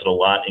invested a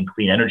lot in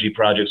clean energy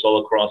projects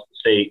all across the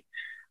state.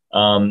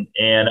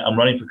 And I'm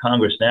running for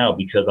Congress now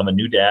because I'm a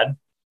new dad,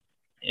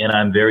 and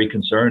I'm very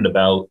concerned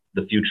about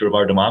the future of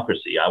our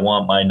democracy. I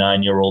want my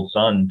 9-year-old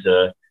son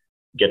to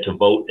get to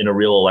vote in a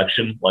real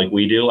election like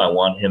we do. I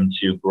want him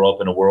to grow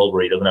up in a world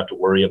where he doesn't have to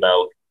worry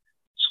about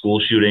school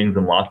shootings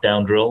and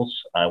lockdown drills.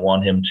 I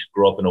want him to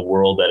grow up in a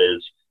world that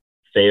is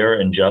fair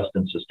and just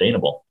and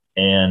sustainable.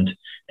 And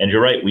you're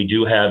right, we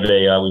do have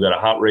we've got a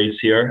hot race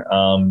here.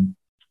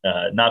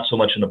 not so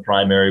much in the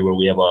primary where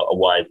we have a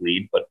wide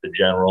lead, but the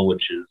general,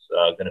 which is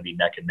going to be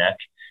neck and neck.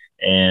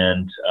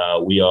 And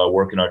we are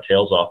working our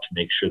tails off to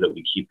make sure that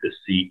we keep this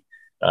seat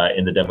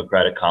in the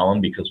Democratic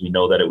column, because we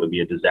know that it would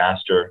be a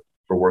disaster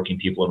for working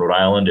people in Rhode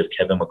Island if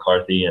Kevin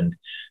McCarthy and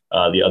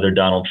the other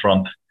Donald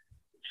Trump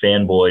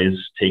fanboys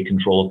take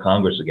control of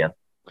Congress again.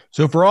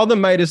 So for all the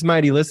Midas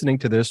Mighty listening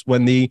to this,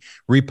 when the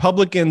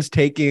Republicans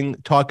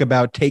talk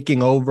about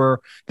taking over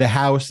the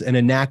House and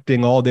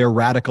enacting all their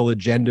radical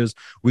agendas,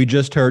 we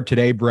just heard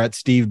today, Brett,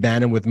 Steve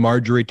Bannon with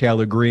Marjorie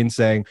Taylor Greene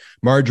saying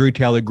Marjorie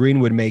Taylor Greene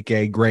would make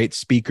a great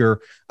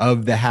Speaker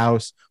of the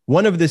House.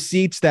 One of the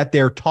seats that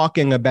they're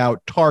talking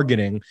about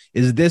targeting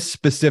is this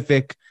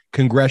specific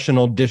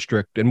congressional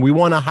district. And we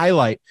want to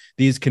highlight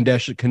these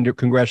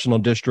congressional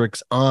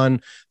districts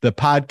on the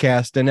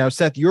podcast. And now,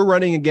 Seth, you're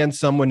running against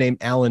someone named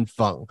Alan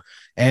Fung.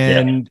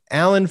 And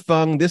Alan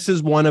Fung, this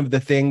is one of the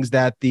things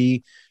that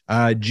the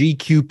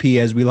GQP,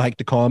 as we like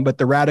to call them, but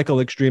the radical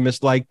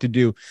extremists like to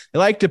do. They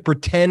like to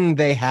pretend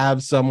they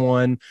have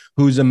someone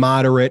who's a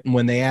moderate, and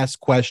when they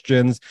ask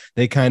questions,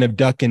 they kind of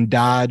duck and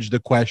dodge the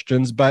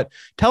questions. But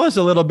tell us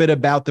a little bit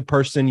about the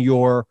person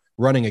you're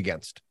running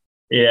against.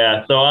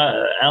 Yeah, so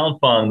Alan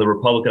Fung, the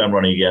Republican I'm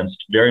running against,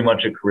 very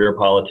much a career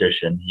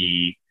politician.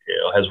 He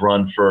has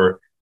run for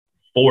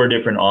 4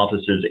 different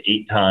offices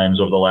 8 times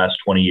over the last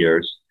 20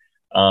 years.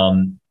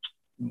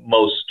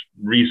 Most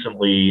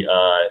recently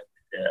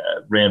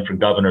ran for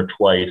governor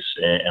twice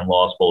and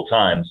lost both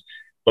times.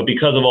 But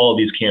because of all of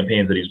these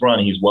campaigns that he's run,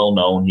 he's well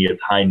known. He has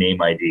high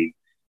name ID.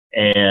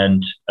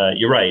 And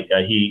you're right,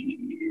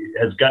 he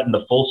has gotten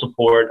the full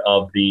support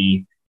of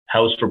the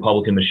House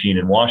Republican machine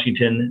in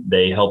Washington.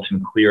 They helped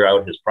him clear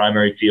out his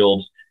primary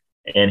field,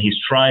 and he's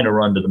trying to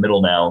run to the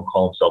middle now and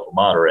call himself a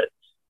moderate.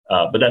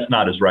 But that's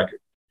not his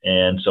record.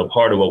 And so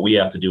part of what we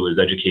have to do is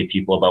educate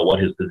people about what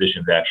his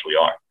positions actually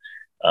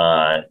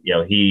are.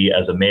 He,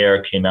 as a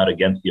mayor, came out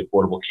against the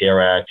Affordable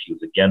Care Act. He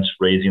was against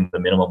raising the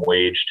minimum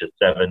wage to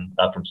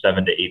from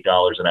 $7 to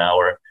 $8 an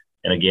hour,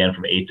 and again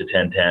from $8 to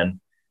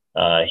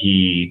 $10.10.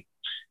 He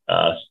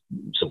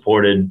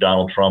supported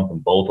Donald Trump in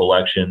both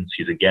elections.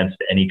 He's against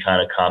any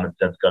kind of common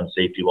sense gun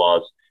safety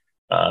laws.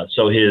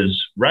 So his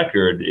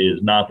record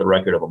is not the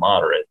record of a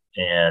moderate.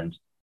 And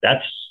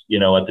that's,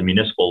 at the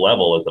municipal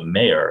level as a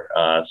mayor.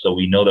 So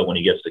we know that when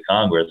he gets to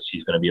Congress,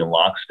 he's going to be in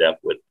lockstep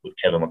with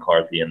Kevin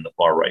McCarthy and the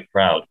far right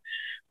crowd.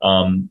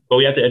 But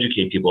we have to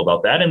educate people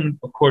about that. And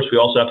of course, we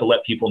also have to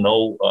let people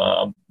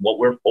know what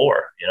we're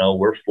for.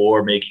 We're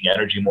for making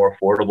energy more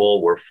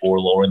affordable. We're for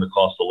lowering the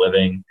cost of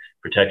living,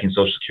 protecting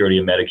Social Security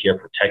and Medicare,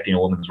 protecting a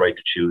woman's right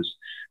to choose.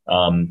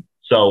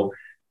 The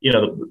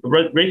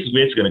race is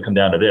basically going to come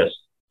down to this.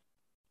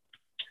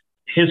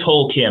 His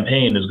whole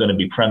campaign is going to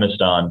be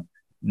premised on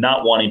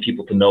not wanting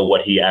people to know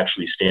what he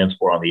actually stands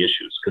for on the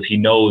issues, because he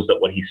knows that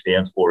what he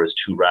stands for is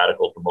too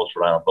radical for most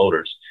Rhode Island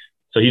voters.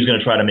 So he's going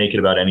to try to make it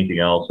about anything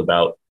else,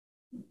 about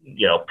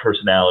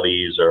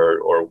personalities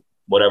or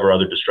whatever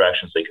other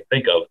distractions they can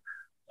think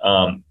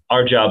of.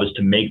 Our job is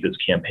to make this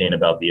campaign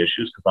about the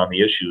issues, because on the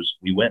issues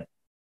we win.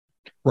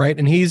 Right,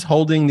 and he's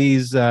holding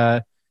these.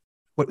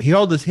 He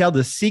held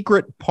a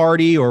secret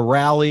party or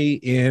rally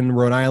in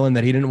Rhode Island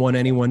that he didn't want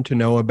anyone to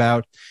know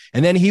about,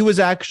 and then he was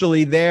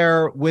actually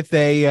there with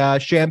a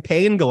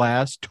champagne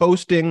glass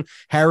toasting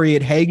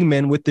Harriet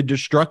Hageman with the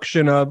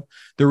destruction of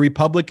the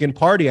Republican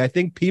Party. I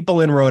think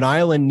people in Rhode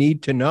Island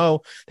need to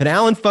know that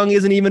Alan Fung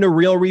isn't even a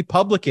real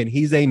Republican.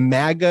 He's a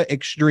MAGA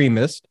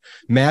extremist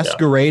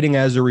masquerading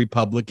as a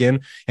Republican,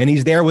 and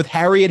he's there with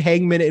Harriet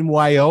Hageman in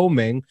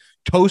Wyoming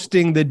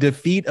toasting the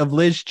defeat of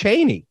Liz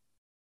Cheney.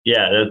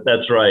 Yeah,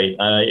 that's right.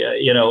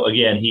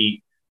 Again,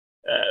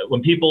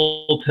 when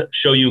people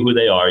show you who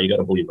they are, you got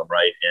to believe them,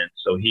 right? And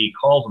so he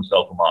calls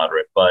himself a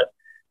moderate, but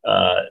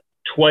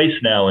twice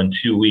now in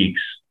 2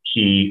 weeks,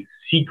 he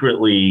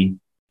secretly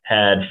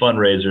had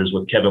fundraisers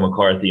with Kevin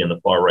McCarthy and the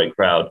far right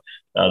crowd.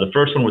 The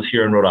first one was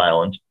here in Rhode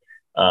Island.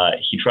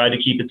 He tried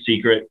to keep it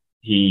secret.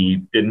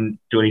 He didn't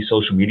do any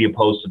social media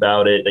posts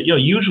about it.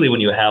 Usually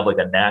when you have like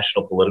a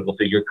national political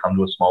figure come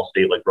to a small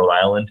state like Rhode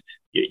Island,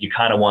 you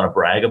kind of want to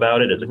brag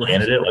about it as a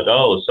candidate, like,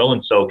 oh,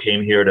 so-and-so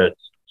came here to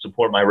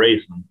support my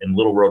race in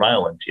Little Rhode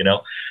Island,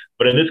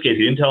 But in this case,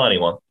 he didn't tell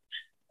anyone.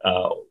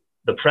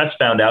 The press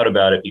found out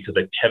about it because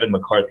a Kevin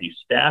McCarthy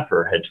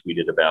staffer had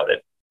tweeted about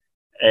it,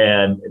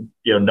 and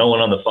no one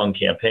on the Fung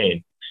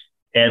campaign.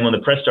 And when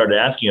the press started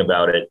asking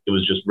about it, it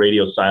was just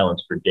radio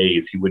silence for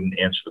days. He wouldn't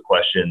answer the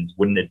questions,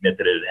 wouldn't admit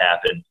that it had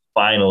happened.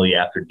 Finally,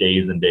 after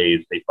days and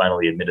days, they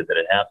finally admitted that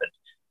it happened.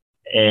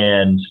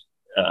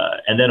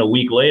 And then a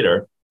week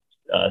later,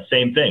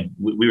 same thing.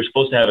 We were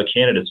supposed to have a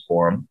candidates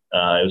forum.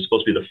 It was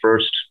supposed to be the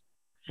first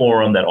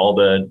forum that all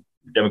the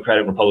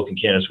Democratic and Republican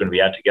candidates were going to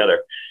be at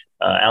together.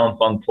 Alan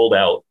Fung pulled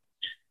out.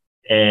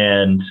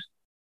 And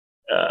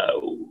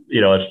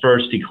at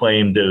first he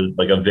claimed it was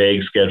like a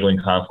vague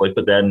scheduling conflict,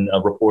 but then a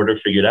reporter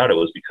figured out it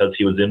was because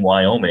he was in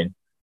Wyoming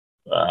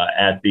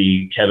at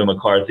the Kevin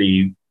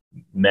McCarthy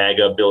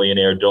MAGA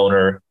billionaire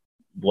donor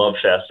love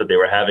fest that they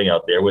were having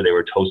out there, where they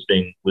were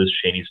toasting Liz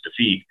Cheney's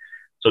defeat.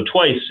 So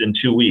twice in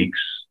 2 weeks,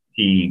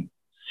 he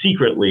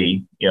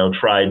secretly,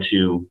 tried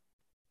to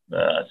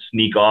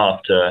sneak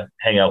off to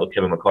hang out with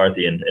Kevin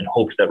McCarthy and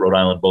hoped that Rhode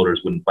Island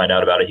voters wouldn't find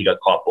out about it. He got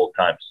caught both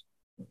times.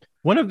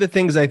 One of the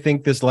things I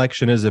think this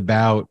election is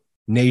about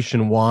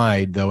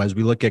nationwide, though, as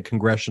we look at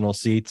congressional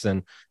seats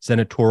and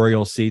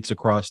senatorial seats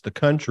across the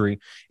country,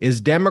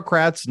 is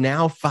Democrats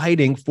now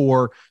fighting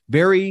for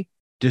very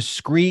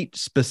discrete,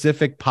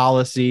 specific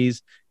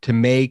policies to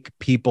make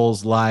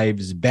people's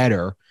lives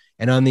better.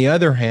 And on the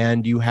other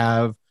hand, you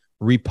have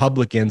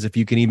Republicans, if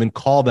you can even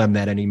call them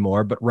that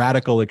anymore, but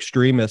radical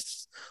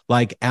extremists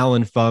like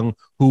Alan Fung,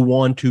 who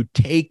want to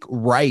take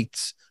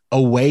rights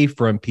away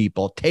from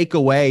people, take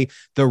away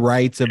the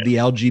rights of the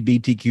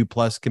LGBTQ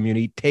plus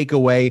community, take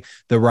away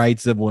the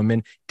rights of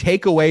women,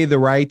 take away the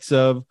rights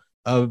of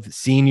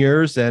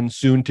seniors and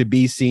soon to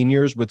be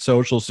seniors with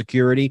Social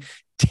Security,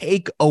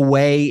 take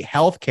away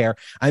healthcare.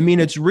 I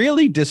mean, it's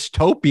really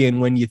dystopian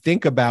when you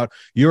think about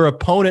your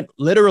opponent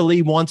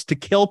literally wants to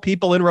kill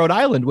people in Rhode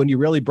Island when you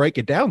really break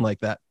it down like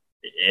that.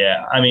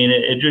 Yeah, I mean,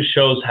 it just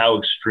shows how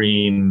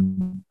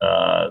extreme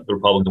the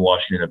Republicans in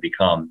Washington have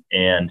become.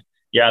 And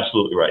you're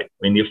absolutely right. I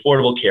mean, the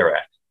Affordable Care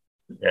Act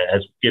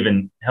has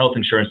given health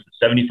insurance to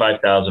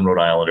 75,000 Rhode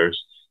Islanders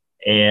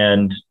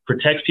and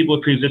protects people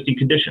with pre-existing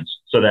conditions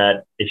so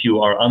that if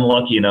you are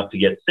unlucky enough to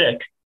get sick,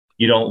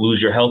 you don't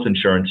lose your health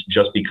insurance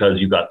just because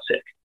you got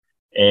sick.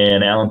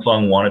 And Alan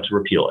Fung wanted to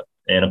repeal it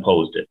and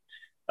opposed it.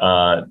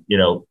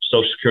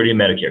 Social Security and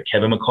Medicare.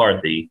 Kevin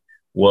McCarthy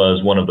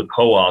was one of the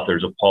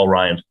co-authors of Paul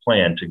Ryan's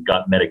plan to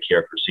gut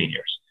Medicare for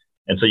seniors.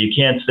 And so you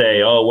can't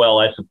say, oh, well,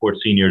 I support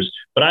seniors,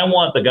 but I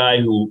want the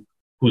guy who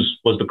was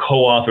the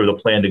co-author of the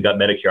plan to gut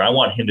Medicare. I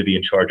want him to be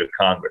in charge of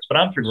Congress, but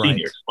I'm for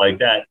seniors like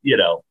that.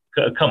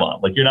 Come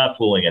on, like you're not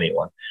fooling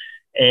anyone.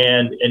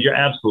 And you're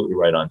absolutely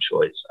right on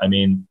choice. I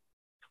mean,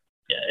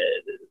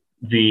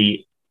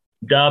 the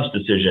Dobbs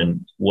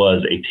decision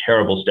was a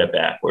terrible step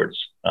backwards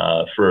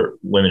for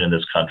women in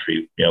this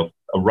country.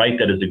 A right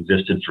that has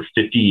existed for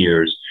 50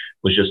 years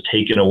was just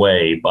taken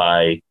away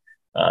by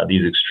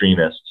these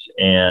extremists.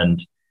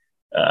 And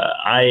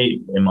I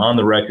am on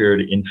the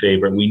record in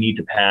favor. We need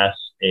to pass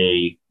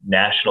a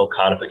national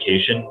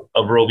codification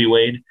of Roe v.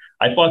 Wade.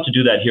 I fought to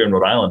do that here in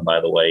Rhode Island,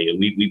 by the way.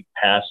 We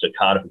passed a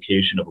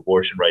codification of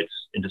abortion rights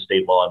into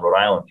state law in Rhode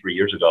Island 3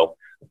 years ago.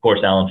 Of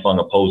course, Alan Fung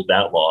opposed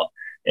that law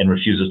and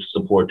refuses to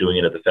support doing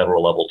it at the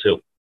federal level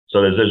too.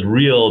 So there's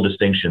real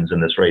distinctions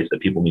in this race that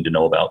people need to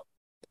know about.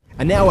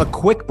 And now a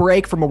quick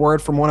break from a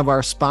word from one of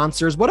our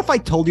sponsors. What if I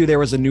told you there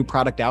was a new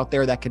product out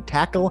there that could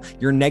tackle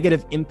your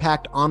negative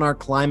impact on our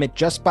climate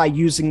just by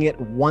using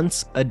it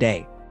once a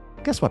day?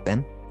 Guess what,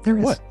 Ben? There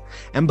is. What?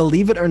 And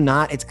believe it or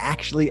not, it's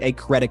actually a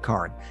credit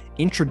card.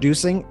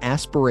 Introducing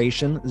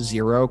Aspiration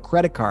Zero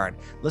Credit Card.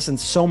 Listen,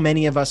 so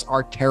many of us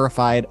are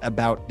terrified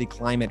about the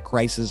climate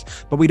crisis,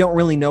 but we don't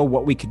really know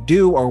what we could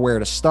do or where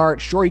to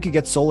start. Sure, you could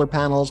get solar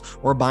panels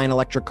or buy an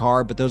electric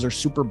car, but those are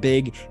super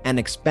big and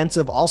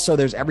expensive. Also,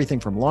 there's everything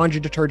from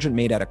laundry detergent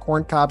made out of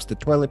corn cobs to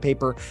toilet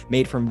paper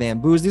made from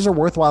bamboos. These are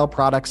worthwhile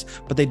products,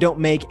 but they don't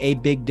make a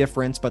big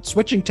difference. But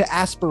switching to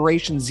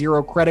Aspiration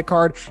Zero Credit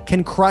Card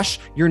can crush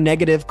your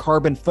negative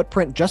carbon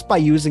footprint just by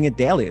using it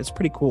daily. It's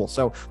pretty cool.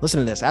 So listen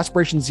to this.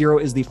 Aspiration Zero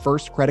is the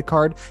first credit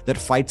card that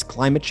fights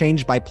climate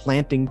change by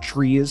planting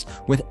trees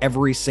with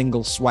every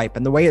single swipe.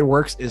 And the way it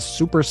works is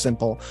super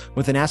simple.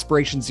 With an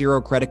Aspiration Zero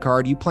credit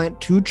card, you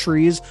plant 2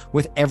 trees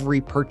with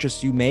every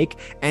purchase you make,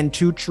 and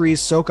 2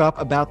 trees soak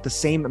up about the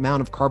same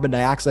amount of carbon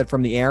dioxide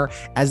from the air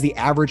as the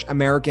average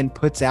American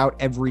puts out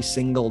every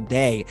single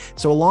day.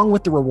 So along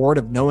with the reward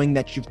of knowing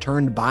that you've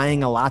turned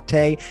buying a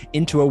latte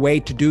into a way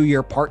to do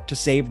your part to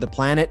save the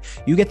planet,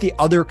 you get the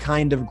other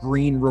kind of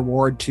green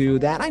reward too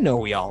that I know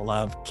we all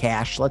love,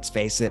 cash. Let's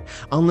face it,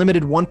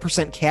 unlimited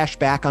 1% cash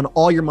back on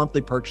all your monthly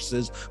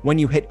purchases when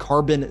you hit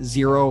carbon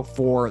zero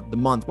for the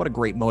month. What a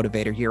great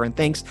motivator here. And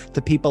thanks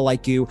to people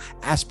like you,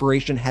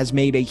 Aspiration has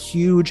made a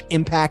huge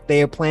impact. They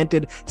have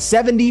planted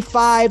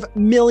 75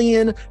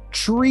 million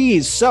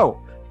trees. So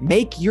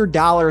make your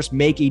dollars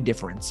make a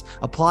difference.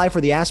 Apply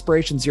for the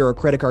Aspiration Zero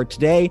credit card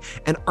today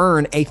and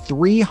earn a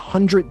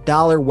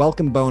 $300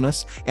 welcome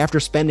bonus after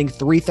spending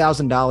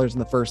 $3,000 in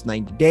the first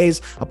 90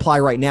 days. Apply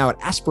right now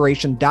at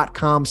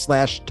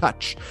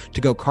aspiration.com/touch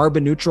to go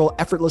carbon neutral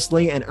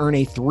effortlessly and earn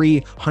a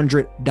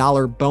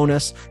 $300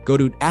 bonus. Go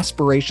to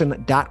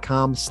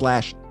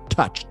aspiration.com/touch,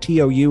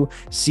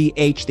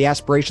 TOUCH. The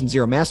Aspiration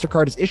Zero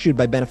MasterCard is issued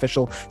by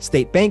Beneficial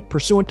State Bank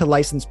pursuant to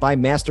license by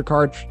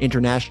MasterCard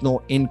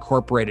International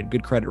Incorporated.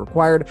 Good credit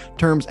required.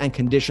 Terms and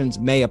conditions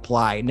may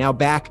apply. Now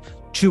back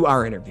to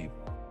our interview.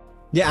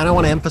 Yeah, and I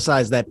want to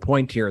emphasize that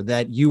point here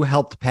that you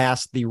helped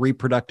pass the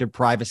Reproductive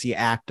Privacy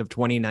Act of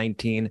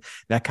 2019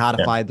 that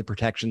codified the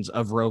protections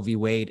of Roe v.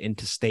 Wade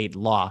into state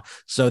law.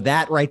 So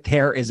that right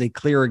there is a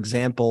clear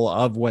example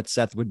of what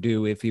Seth would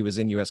do if he was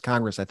in U.S.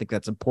 Congress. I think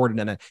that's important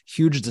and a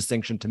huge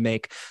distinction to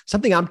make.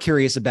 Something I'm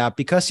curious about,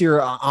 because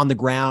you're on the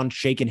ground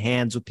shaking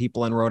hands with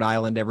people in Rhode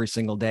Island every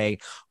single day,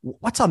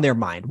 what's on their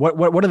mind? What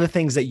are the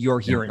things that you're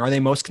hearing? Are they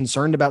most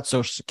concerned about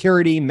Social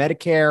Security,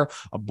 Medicare,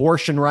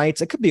 abortion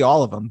rights? It could be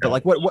all of them, but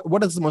like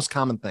what is the most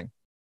common thing?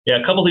 Yeah,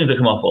 a couple things that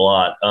come up a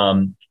lot.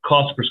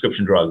 Cost of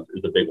prescription drugs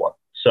is a big one.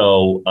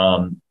 So,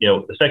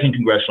 the second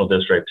congressional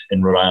district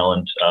in Rhode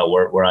Island,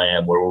 where I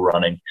am, where we're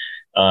running,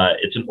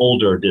 it's an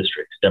older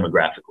district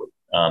demographically.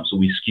 So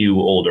we skew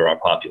older, our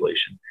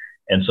population.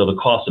 And so the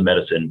cost of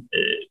medicine,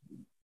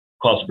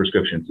 cost of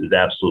prescriptions is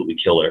absolutely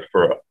killer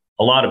for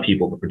a lot of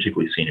people, but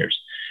particularly seniors.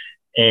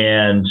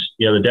 And,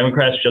 the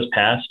Democrats just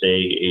passed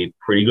a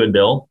pretty good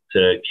bill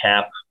to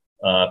cap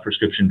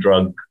prescription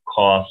drug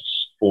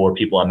costs for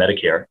people on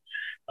Medicare.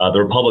 The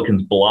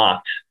Republicans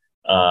blocked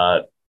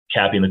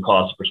capping the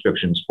cost of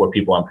prescriptions for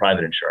people on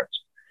private insurance.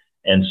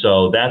 And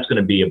so that's going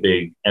to be a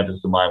big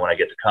emphasis of mine when I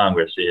get to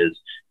Congress is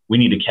we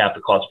need to cap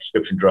the cost of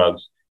prescription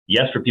drugs,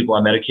 yes, for people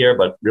on Medicare,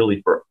 but really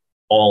for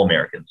all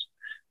Americans.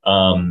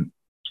 Fung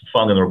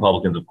and the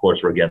Republicans, of course,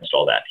 were against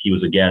all that. He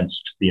was against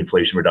the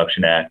Inflation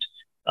Reduction Act.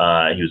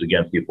 He was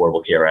against the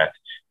Affordable Care Act.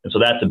 And so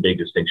that's a big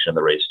distinction in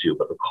the race, too.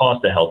 But the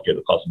cost of healthcare,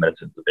 the cost of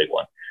medicine is a big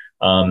one.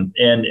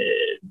 And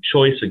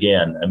choice,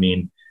 again, I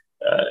mean,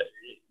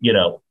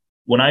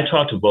 when I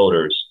talk to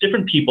voters,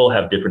 different people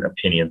have different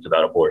opinions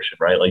about abortion,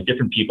 right? Like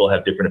different people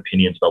have different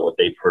opinions about what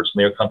they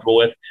personally are comfortable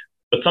with.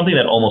 But something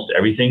that almost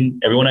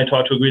everyone I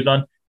talk to agrees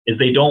on is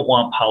they don't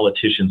want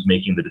politicians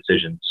making the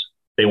decisions.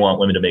 They want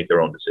women to make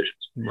their own decisions.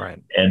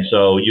 Right. And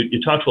so you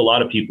talk to a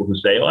lot of people who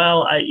say,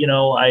 well,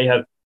 I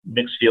have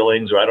mixed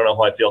feelings or I don't know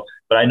how I feel,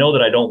 but I know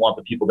that I don't want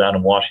the people down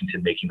in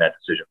Washington making that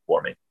decision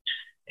for me.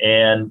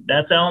 And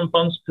that's Alan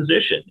Fung's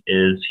position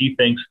is he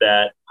thinks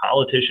that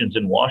politicians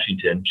in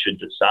Washington should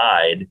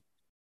decide,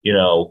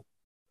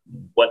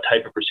 what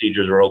type of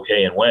procedures are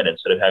okay and when,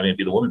 instead of having it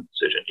be the woman's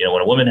decision.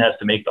 When a woman has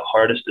to make the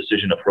hardest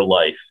decision of her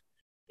life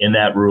in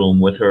that room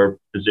with her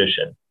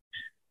physician,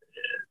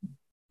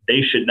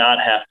 they should not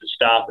have to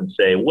stop and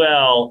say,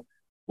 well,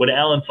 would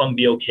Alan Fung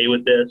be okay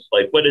with this?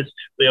 Like, what is,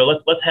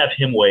 let's have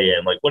him weigh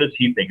in. Like, what does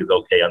he think is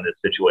okay on this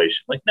situation?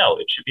 Like, no,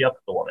 it should be up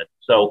to the woman.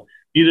 So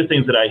these are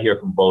things that I hear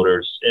from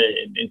voters,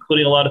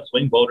 including a lot of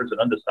swing voters and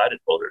undecided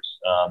voters.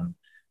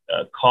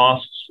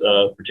 Costs,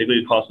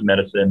 particularly the cost of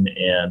medicine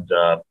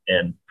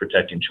and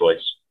protecting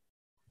choice.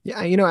 Yeah,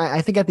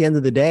 I think at the end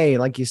of the day,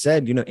 like you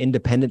said,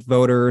 independent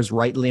voters,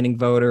 right-leaning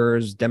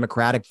voters,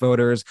 Democratic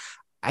voters,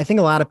 I think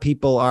a lot of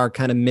people are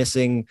kind of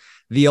missing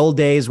the old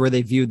days where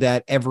they viewed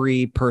that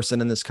every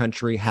person in this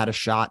country had a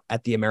shot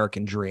at the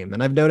American dream.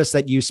 And I've noticed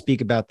that you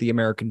speak about the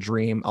American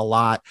dream a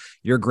lot.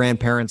 Your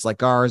grandparents,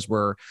 like ours,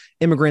 were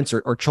immigrants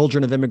or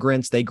children of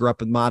immigrants. They grew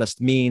up with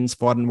modest means,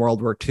 fought in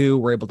World War II,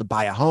 were able to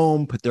buy a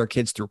home, put their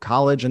kids through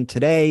college. And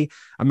today,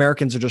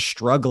 Americans are just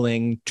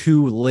struggling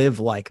to live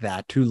like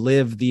that, to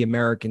live the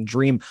American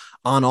dream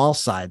on all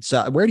sides.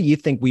 So where do you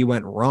think we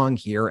went wrong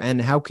here?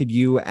 And how could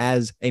you,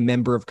 as a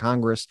member of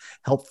Congress,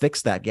 help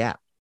fix that gap?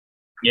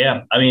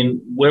 Yeah, I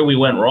mean, where we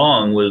went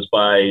wrong was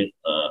by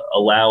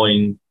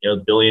allowing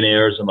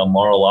billionaires and the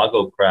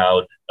Mar-a-Lago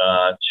crowd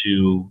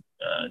to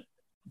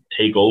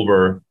take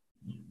over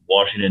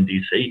Washington,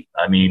 D.C.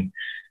 I mean,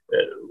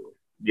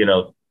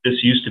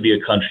 this used to be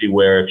a country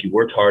where if you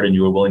worked hard and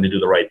you were willing to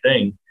do the right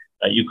thing,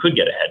 you could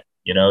get ahead.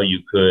 You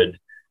could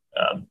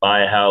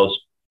buy a house,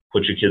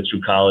 put your kids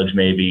through college,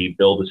 maybe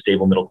build a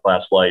stable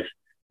middle-class life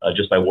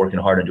just by working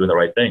hard and doing the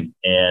right thing.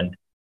 And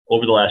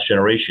over the last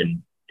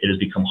generation, it has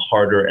become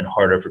harder and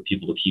harder for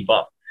people to keep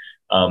up.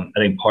 I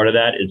think part of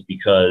that is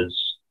because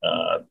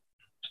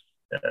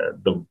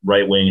the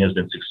right wing has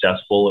been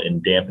successful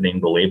in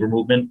dampening the labor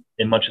movement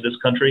in much of this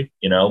country.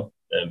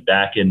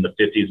 Back in the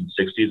 50s and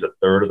 60s, a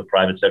third of the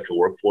private sector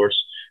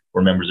workforce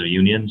were members of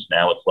unions.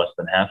 Now it's less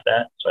than half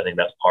that. So I think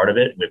that's part of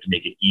it. We have to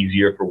make it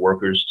easier for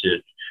workers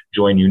to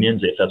join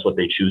unions if that's what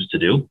they choose to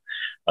do.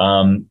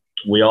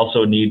 We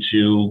also need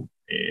to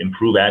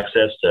improve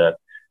access to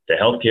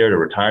healthcare, to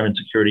retirement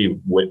security,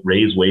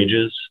 raise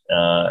wages,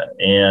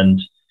 and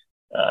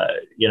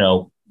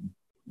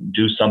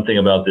do something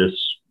about this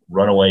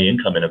runaway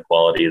income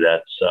inequality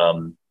that's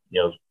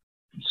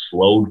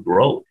slowed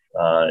growth.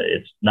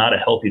 It's not a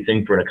healthy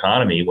thing for an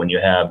economy when you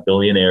have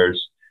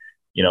billionaires,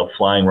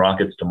 flying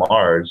rockets to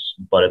Mars,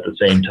 but at the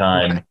same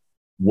time,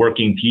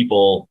 working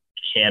people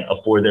can't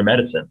afford their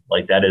medicine.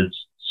 Like that is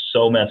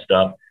so messed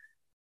up,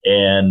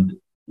 and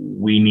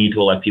we need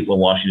to elect people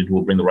in Washington who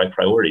will bring the right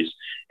priorities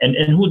and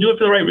who will do it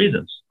for the right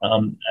reasons.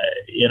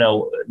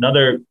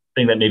 Another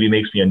thing that maybe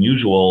makes me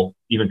unusual,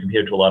 even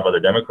compared to a lot of other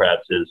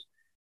Democrats, is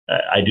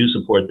I do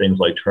support things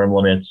like term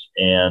limits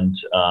and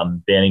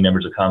banning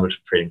members of Congress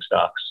from trading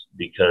stocks,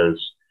 because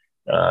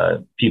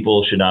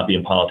people should not be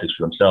in politics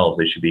for themselves.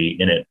 They should be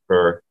in it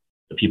for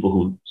the people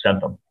who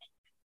sent them.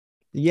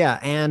 Yeah.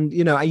 And,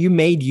 you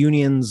made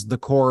unions the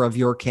core of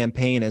your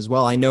campaign as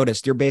well. I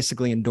noticed you're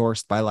basically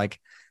endorsed by like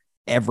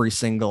every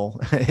single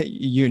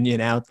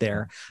union out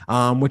there,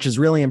 which is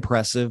really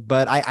impressive.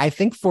 But I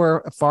think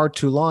for far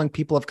too long,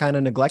 people have kind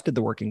of neglected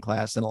the working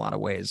class in a lot of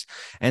ways.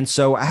 And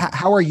so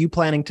how are you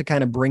planning to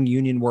kind of bring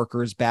union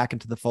workers back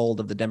into the fold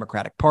of the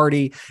Democratic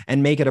Party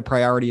and make it a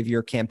priority of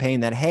your campaign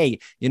that, hey,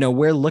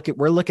 we're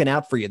looking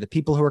out for you. The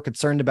people who are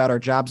concerned about our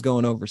jobs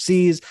going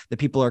overseas, the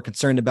people who are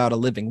concerned about a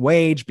living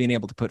wage, being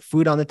able to put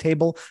food on the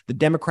table, the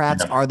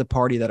Democrats are the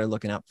party that are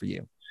looking out for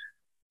you.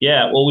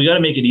 Yeah, well, we got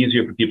to make it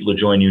easier for people to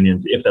join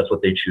unions if that's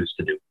what they choose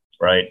to do,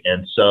 right?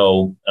 And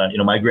so,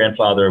 my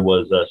grandfather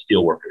was a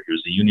steel worker. He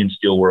was a union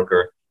steel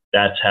worker.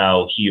 That's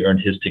how he earned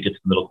his ticket to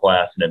the middle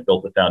class, and it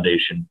built the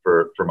foundation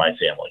for my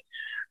family.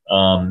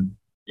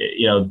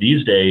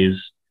 These days,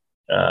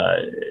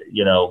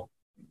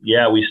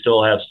 yeah, we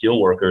still have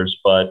steel workers,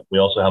 but we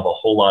also have a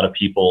whole lot of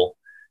people,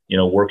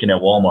 working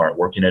at Walmart,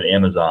 working at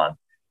Amazon,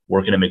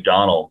 working at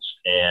McDonald's,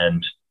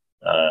 and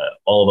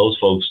all of those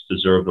folks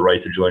deserve the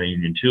right to join a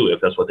union too, if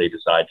that's what they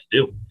decide to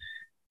do.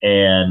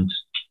 And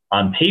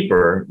on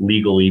paper,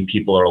 legally,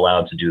 people are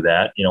allowed to do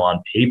that.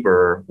 On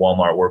paper,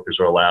 Walmart workers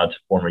are allowed to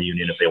form a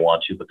union if they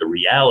want to, but the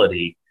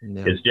reality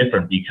is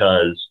different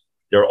because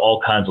there are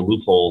all kinds of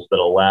loopholes that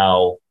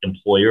allow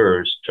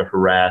employers to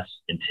harass,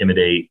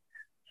 intimidate,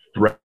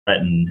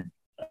 threaten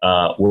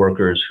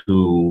workers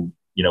who,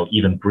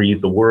 even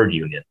breathe the word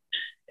union.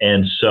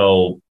 And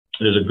so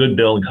there's a good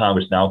bill in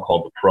Congress now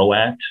called the PRO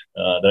Act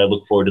that I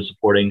look forward to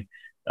supporting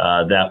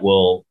that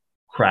will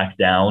crack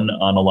down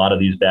on a lot of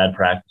these bad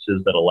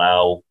practices that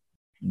allow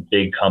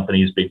big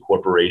companies, big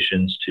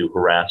corporations to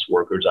harass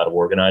workers out of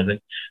organizing.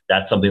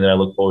 That's something that I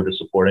look forward to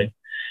supporting.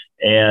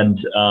 And,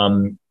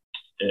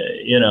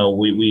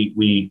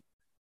 we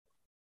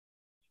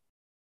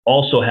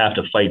also have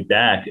to fight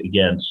back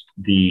against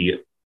the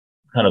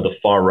kind of the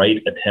far right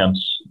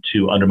attempts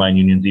to undermine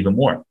unions even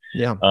more.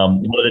 Yeah.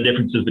 One of the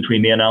differences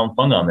between me and Alan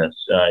Fung on this,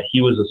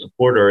 he was a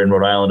supporter in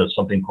Rhode Island of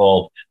something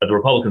called, that the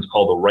Republicans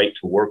call the right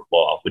to work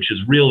law, which is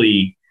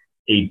really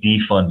a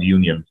defund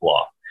unions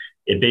law.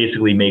 It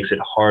basically makes it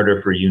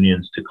harder for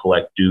unions to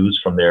collect dues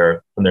from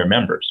their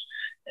members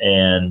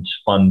and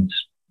fund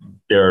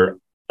their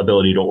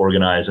ability to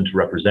organize and to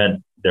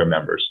represent their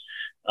members.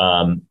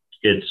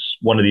 It's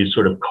one of these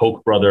sort of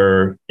Koch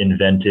brother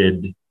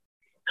invented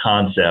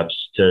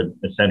concepts to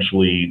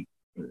essentially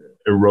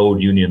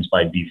erode unions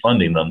by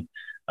defunding them.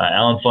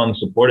 Alan Fung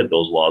supported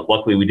those laws.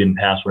 Luckily, we didn't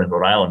pass one in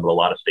Rhode Island, but a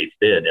lot of states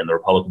did, and the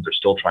Republicans are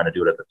still trying to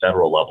do it at the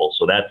federal level.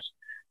 So that's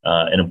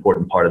an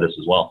important part of this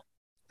as well.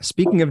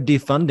 Speaking of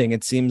defunding,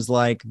 it seems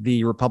like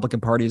the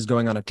Republican Party is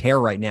going on a tear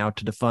right now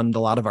to defund a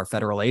lot of our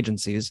federal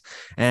agencies.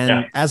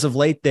 And as of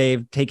late,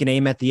 they've taken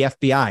aim at the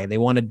FBI. They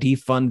want to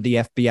defund the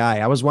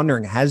FBI. I was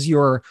wondering, has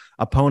your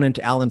opponent,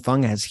 Alan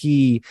Fung, does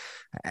he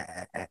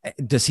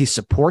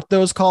support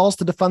those calls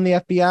to defund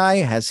the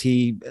FBI? Has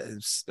he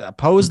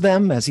opposed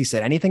them? Has he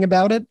said anything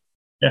about it?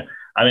 Yeah,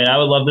 I mean, I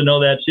would love to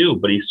know that too,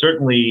 but he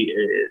certainly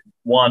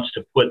wants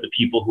to put the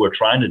people who are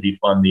trying to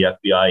defund the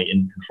FBI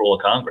in control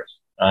of Congress.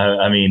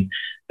 I mean,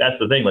 that's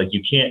the thing. Like,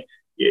 you can't,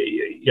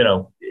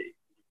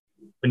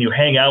 when you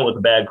hang out with a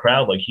bad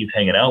crowd like he's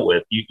hanging out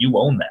with, you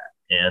own that.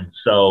 And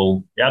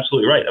so you're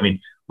absolutely right. I mean,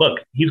 look,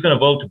 he's going to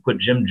vote to put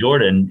Jim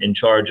Jordan in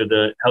charge of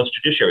the House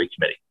Judiciary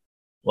Committee.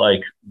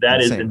 Like, that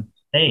is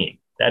insane.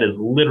 That is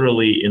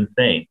literally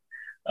insane.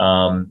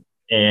 Law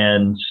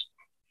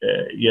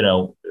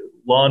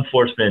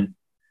enforcement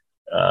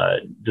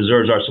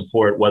deserves our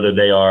support, whether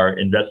they are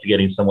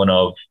investigating someone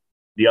of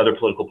the other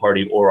political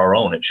party or our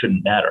own. It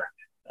shouldn't matter.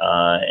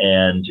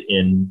 And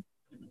in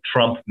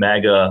Trump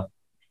MAGA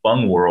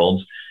Fung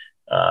world,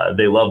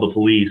 they love the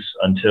police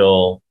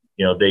until,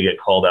 they get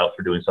called out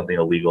for doing something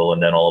illegal.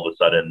 And then all of a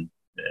sudden,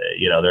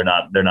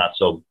 they're not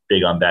so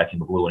big on backing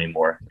the blue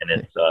anymore. And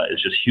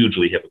it's just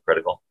hugely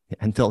hypocritical.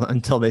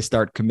 Until they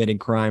start committing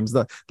crimes.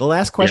 The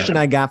last question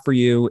I got for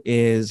you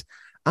is,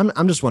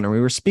 I'm just wondering,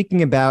 we were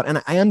speaking about,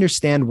 and I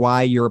understand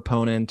why your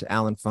opponent,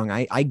 Alan Fung,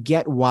 I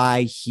get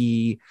why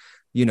he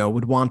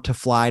would want to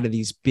fly to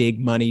these big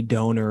money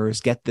donors,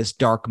 get this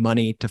dark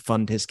money to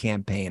fund his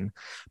campaign.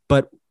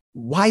 But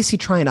why is he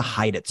trying to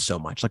hide it so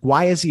much? Like,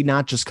 why is he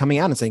not just coming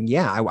out and saying,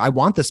 yeah, I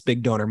want this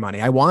big donor money.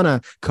 I want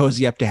to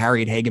cozy up to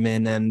Harriet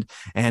Hageman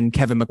and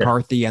Kevin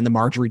McCarthy and the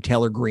Marjorie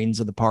Taylor Greens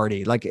of the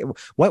party. Like,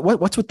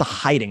 what's with the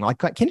hiding? Like,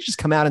 can't you just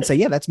come out and say,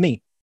 yeah, that's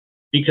me?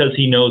 Because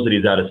he knows that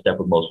he's out of step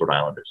with most Rhode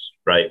Islanders,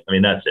 right? I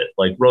mean, that's it.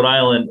 Like, Rhode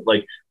Island,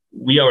 like,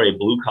 we are a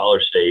blue collar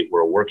state.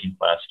 We're a working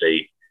class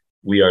state.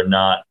 We are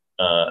not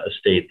a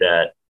state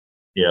that,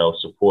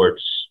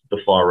 supports the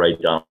far right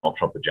Donald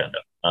Trump agenda.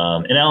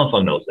 And Alan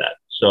Fung knows that.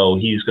 So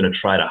he's going to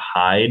try to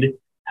hide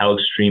how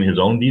extreme his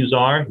own views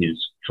are. He's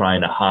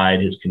trying to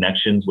hide his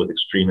connections with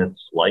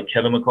extremists like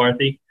Kevin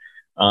McCarthy.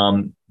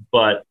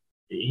 But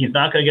he's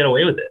not going to get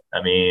away with it.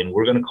 I mean,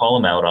 we're going to call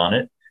him out on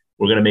it.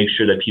 We're going to make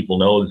sure that people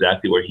know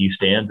exactly where he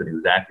stands and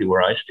exactly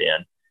where I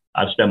stand.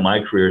 I've spent my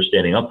career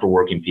standing up for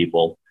working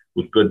people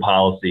with good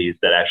policies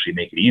that actually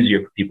make it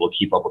easier for people to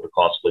keep up with the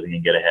cost of living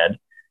and get ahead.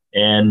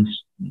 And,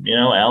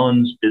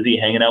 Alan's busy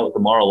hanging out with the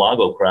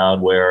Mar-a-Lago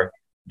crowd where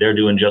they're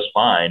doing just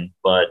fine,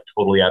 but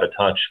totally out of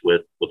touch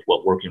with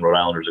what working Rhode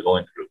Islanders are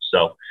going through.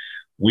 So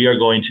we are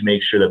going to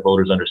make sure that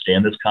voters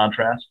understand this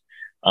contrast.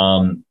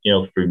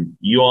 For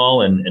you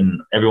all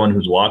and everyone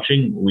who's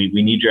watching, we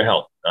need your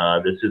help.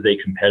 This is a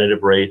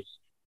competitive race.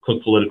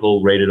 Cook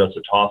Political rated us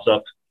a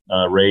toss-up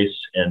race.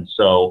 And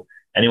so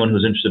anyone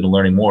who's interested in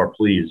learning more,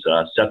 please,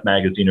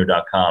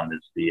 SethMagaziner.com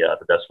is the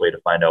best way to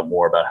find out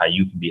more about how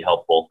you can be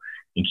helpful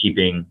in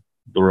keeping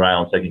the Rhode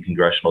Island 2nd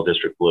Congressional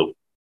District blue.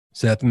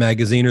 Seth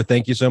Magaziner,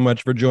 thank you so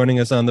much for joining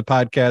us on the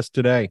podcast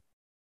today.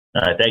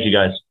 All right. Thank you,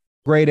 guys.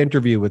 Great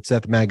interview with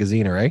Seth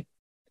Magaziner, eh?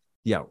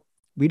 Yeah.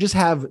 We just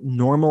have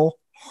normal,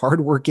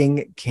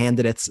 hardworking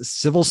candidates,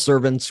 civil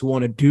servants who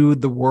want to do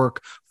the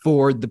work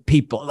for the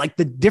people. Like,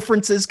 the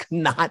differences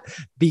cannot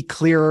be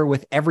clearer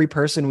with every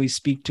person we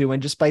speak to.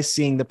 And just by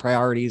seeing the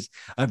priorities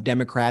of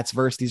Democrats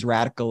versus these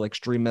radical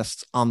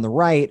extremists on the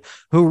right,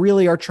 who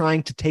really are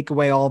trying to take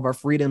away all of our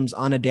freedoms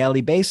on a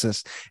daily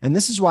basis. And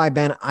this is why,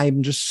 Ben,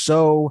 I'm just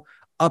so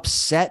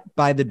upset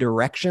by the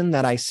direction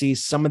that I see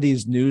some of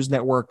these news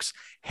networks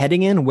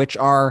heading in, which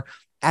are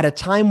at a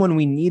time when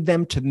we need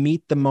them to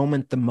meet the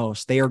moment the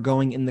most. They are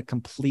going in the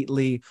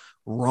completely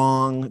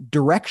wrong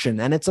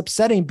direction. And it's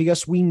upsetting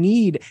because we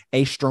need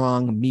a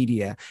strong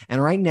media.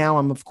 And right now,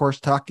 I'm, of course,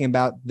 talking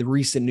about the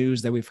recent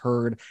news that we've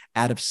heard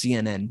out of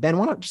CNN. Ben,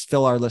 why don't you just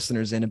fill our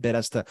listeners in a bit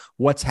as to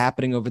what's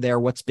happening over there,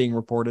 what's being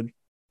reported?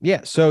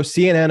 Yeah. So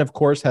CNN, of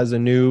course, has a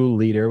new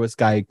leader. This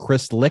guy,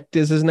 Chris Licht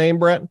is his name,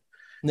 Brett.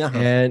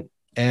 Uh-huh.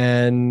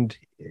 And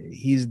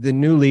he's the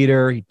new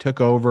leader. He took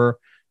over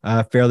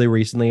fairly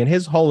recently, and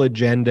his whole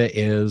agenda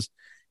is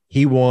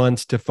he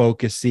wants to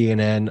focus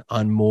CNN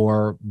on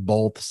more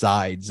both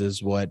sides,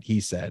 is what he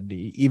said.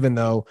 Even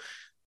though,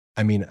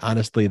 I mean,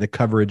 honestly, the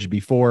coverage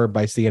before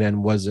by CNN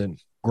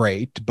wasn't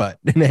great, but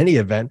in any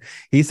event,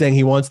 he's saying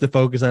he wants to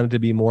focus on it to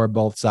be more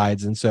both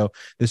sides. And so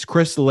this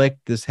Chris Licht,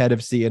 this head of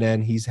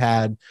CNN, he's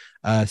had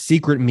a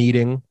secret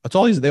meeting. It's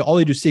all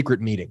they do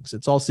secret meetings.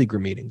 It's all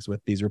secret meetings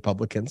with these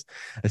Republicans,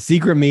 a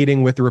secret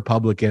meeting with the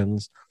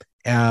Republicans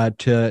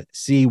to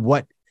see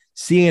what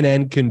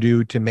CNN can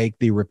do to make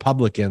the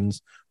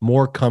Republicans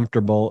more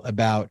comfortable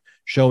about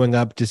showing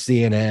up to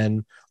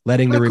CNN,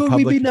 letting the Republicans. How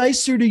can we be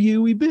nicer to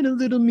you? We've been a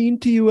little mean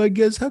to you, I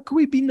guess. How can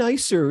we be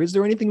nicer? Is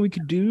there anything we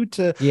could do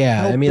to?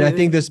 Yeah, I mean, I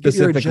think the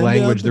specific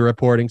language the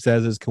reporting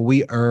says is, can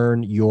we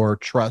earn your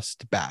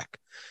trust back?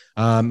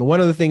 One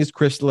of the things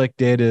Chris Licht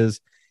did is,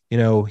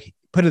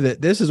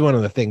 this is one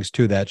of the things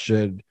too that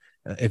should,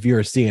 if you're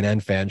a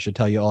CNN fan, should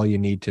tell you all you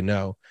need to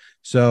know.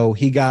 So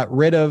he got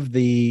rid of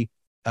the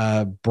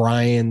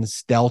Brian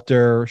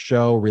Stelter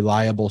show,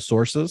 Reliable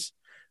Sources,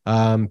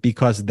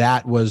 because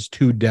that was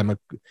too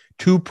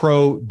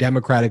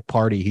pro-Democratic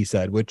Party, he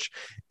said, which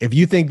if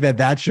you think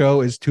that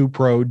show is too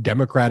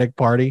pro-Democratic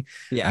Party.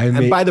 Yeah.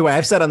 And by the way,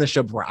 I've said on this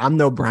show before, I'm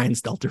no Brian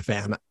Stelter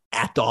fan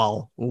at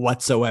all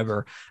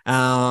whatsoever.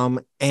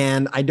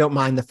 And I don't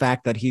mind the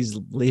fact that he's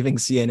leaving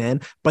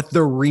CNN, but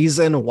the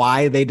reason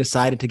why they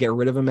decided to get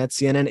rid of him at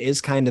CNN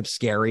is kind of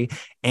scary.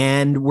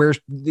 And where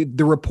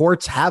the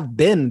reports have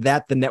been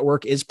that the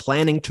network is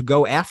planning to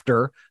go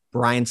after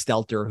Brian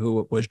Stelter,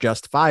 who was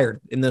just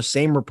fired. In those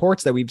same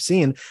reports that we've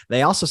seen,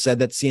 they also said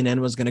that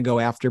CNN was going to go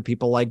after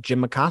people like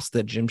Jim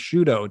Acosta, Jim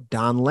Sciutto,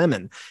 Don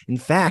Lemon. In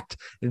fact,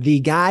 the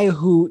guy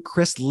who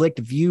Chris Licht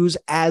views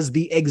as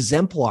the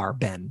exemplar,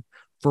 Ben,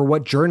 for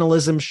what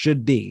journalism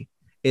should be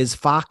is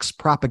Fox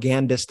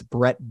propagandist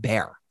Bret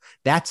Baier.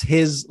 That's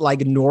his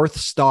North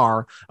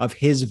Star of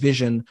his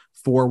vision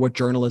for what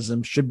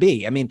journalism should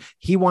be. I mean,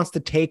 he wants to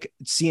take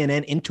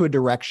CNN into a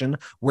direction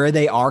where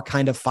they are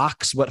kind of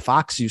Fox, what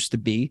Fox used to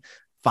be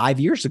 5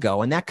 years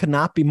ago. And that could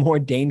not be more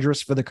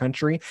dangerous for the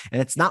country.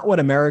 And it's not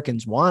what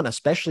Americans want,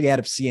 especially out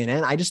of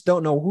CNN. I just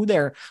don't know who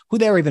they're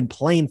even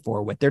playing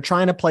for with. They're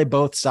trying to play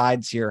both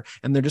sides here,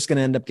 and they're just going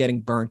to end up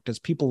getting burnt as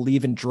people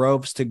leave in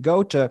droves to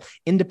go to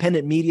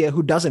independent media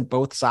who doesn't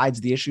both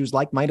sides the issues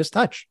like Midas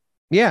Touch.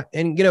 Yeah.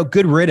 And,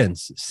 good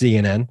riddance,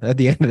 CNN. At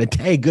the end of the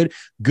day, good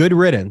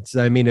riddance.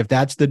 I mean, if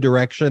that's the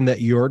direction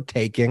that you're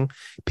taking,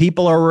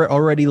 people are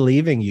already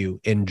leaving you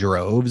in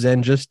droves,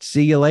 and just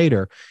see you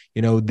later.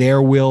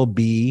 There will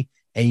be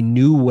a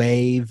new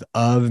wave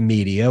of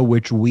media,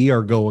 which we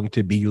are going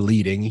to be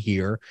leading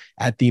here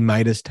at the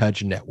Midas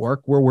Touch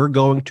Network, where we're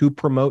going to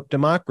promote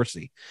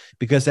democracy.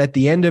 Because at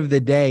the end of the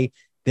day,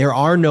 there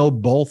are no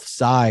both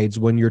sides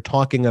when you're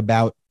talking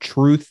about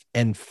truth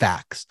and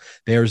facts.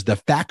 There's the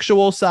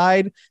factual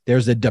side,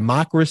 there's a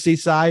democracy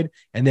side,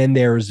 and then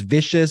there's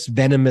vicious,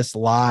 venomous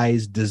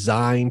lies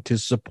designed to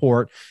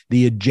support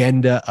the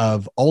agenda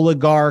of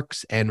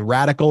oligarchs and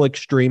radical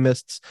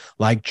extremists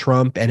like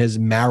Trump and his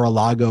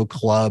Mar-a-Lago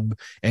club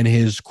and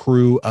his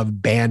crew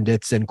of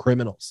bandits and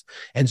criminals.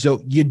 And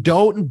so you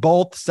don't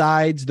both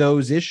sides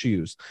those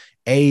issues.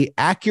 A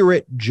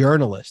accurate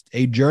journalist,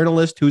 a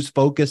journalist who's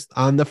focused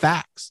on the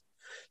facts,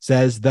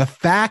 says the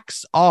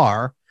facts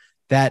are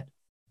that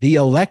the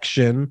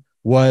election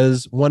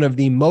was one of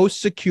the most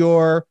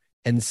secure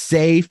and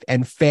safe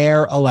and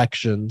fair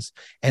elections,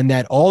 and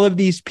that all of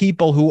these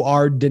people who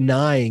are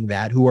denying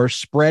that, who are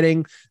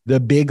spreading the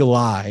big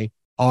lie,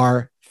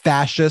 are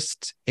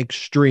fascist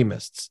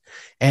extremists.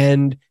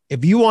 And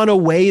if you want to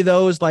weigh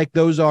those like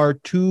those are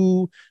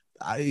two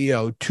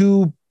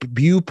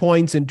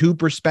viewpoints and two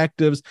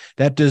perspectives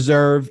that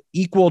deserve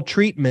equal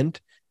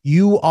treatment,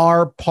 you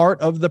are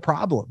part of the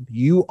problem.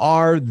 You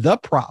are the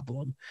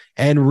problem.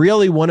 And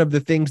really, one of the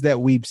things that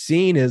we've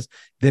seen is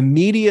the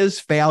media's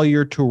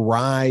failure to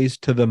rise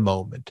to the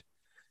moment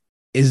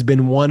has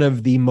been one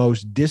of the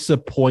most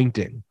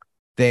disappointing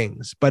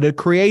things, but it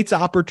creates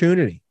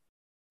opportunity.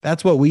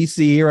 That's what we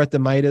see here at the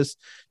Midas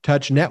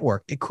Touch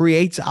Network. It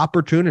creates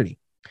opportunity.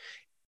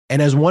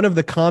 And as one of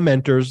the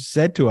commenters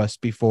said to us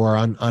before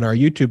on our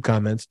YouTube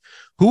comments,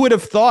 who would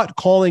have thought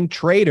calling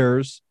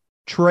traitors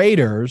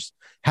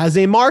has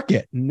a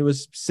market? And it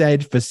was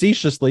said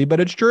facetiously, but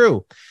it's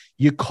true.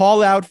 You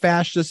call out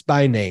fascists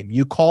by name.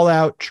 You call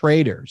out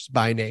traitors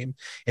by name.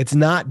 It's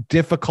not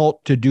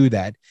difficult to do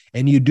that.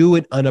 And you do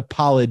it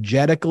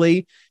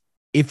unapologetically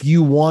if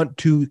you want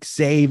to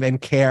save and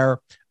care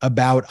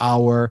about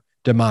our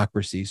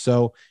democracy.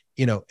 So,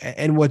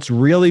 and what's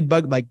really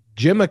like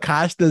Jim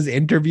Acosta's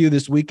interview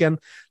this weekend,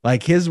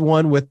 like his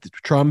one with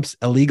Trump's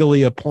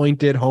illegally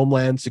appointed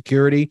Homeland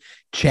Security,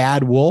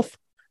 Chad Wolf.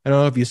 I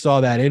don't know if you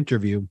saw that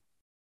interview.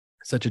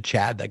 Such a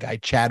Chad, that guy,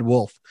 Chad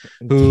Wolf,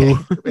 who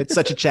it's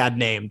such a Chad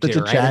name, such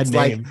a Chad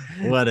name.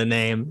 Like, what a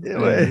name.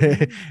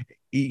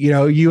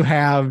 You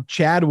have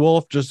Chad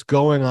Wolf just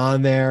going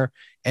on there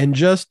and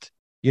just,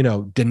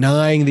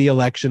 denying the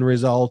election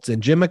results,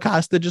 and Jim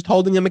Acosta just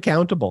holding him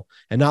accountable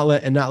and not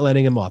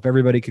letting him off.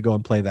 Everybody could go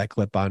and play that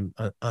clip on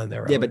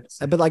their own. Yeah,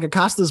 but like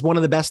Acosta is one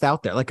of the best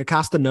out there. Like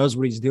Acosta knows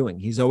what he's doing.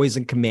 He's always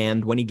in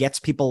command. When he gets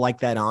people like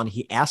that on,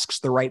 he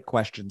asks the right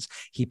questions.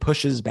 He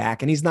pushes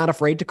back, and he's not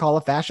afraid to call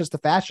a fascist.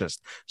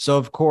 So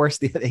of course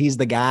he's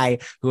the guy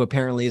who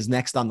apparently is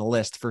next on the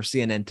list for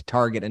CNN to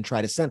target and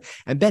try to send.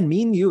 And Ben,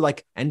 me and you,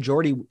 and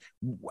Jordy,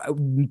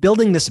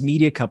 building this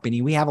media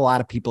company, we have a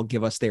lot of people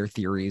give us their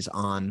theories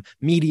on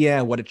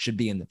media, what it should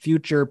be in the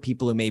future,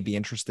 people who may be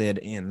interested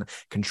in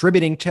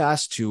contributing to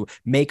us to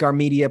make our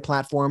media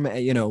platform,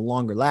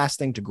 longer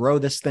lasting, to grow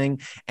this thing.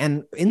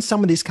 And in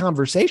some of these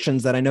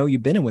conversations that I know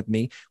you've been in with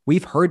me,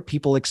 we've heard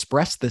people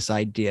express this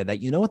idea that,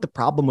 what the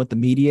problem with the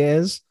media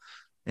is?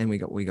 And we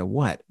go,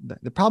 what?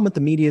 The problem with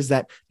the media is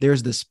that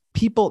there's these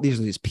people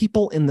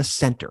in the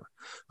center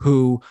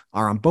who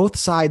are on both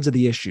sides of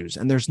the issues,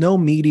 and there's no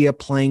media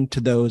playing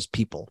to those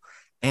people.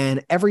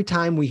 And every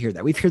time we hear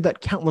that, we've heard that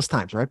countless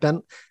times, right,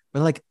 Ben? We're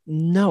like,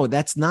 no,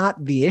 that's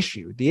not the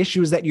issue. The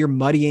issue is that you're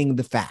muddying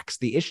the facts.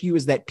 The issue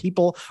is that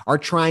people are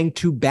trying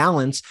to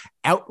balance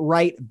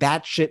outright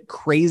batshit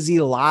crazy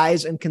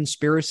lies and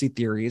conspiracy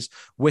theories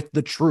with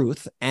the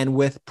truth and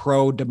with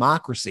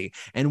pro-democracy.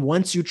 And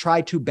once you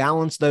try to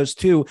balance those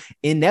two,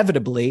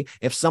 inevitably,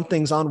 if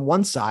something's on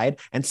one side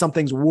and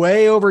something's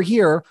way over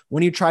here,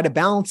 when you try to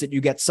balance it,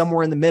 you get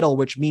somewhere in the middle,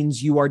 which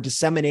means you are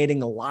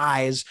disseminating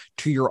lies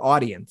to your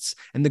audience.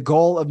 And the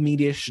goal of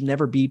media should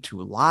never be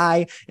to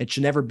lie. It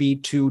should never be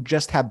to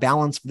just have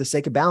balance for the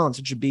sake of balance.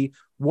 It should be,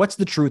 what's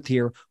the truth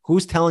here?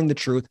 Who's telling the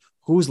truth?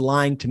 Who's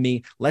lying to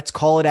me? Let's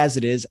call it as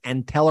it is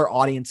and tell our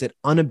audience it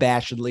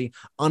unabashedly,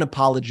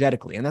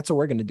 unapologetically. And that's what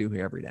we're going to do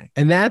here every day.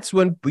 And that's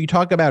when we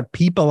talk about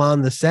people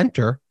on the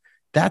center.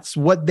 That's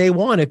what they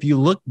want. If you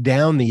look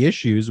down the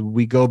issues,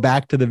 we go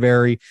back to the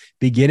very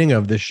beginning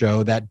of the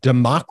show, that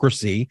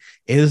democracy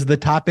is the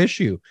top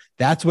issue.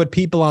 That's what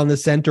people on the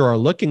center are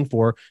looking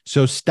for.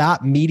 So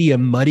stop media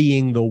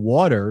muddying the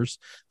waters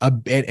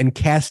and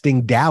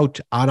casting doubt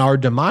on our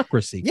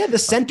democracy. Yeah, the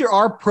center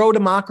are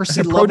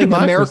pro-democracy, loving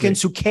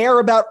Americans who care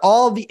about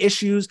all the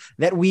issues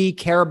that we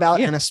care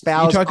about and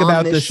espouse. You talk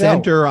about the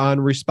center on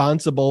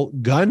responsible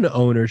gun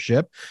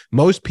ownership.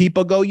 Most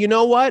people go, you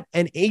know what?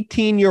 An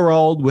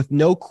 18-year-old with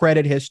no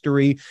credit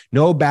history,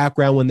 no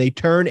background, when they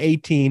turn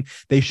 18,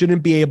 they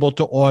shouldn't be able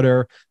to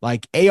order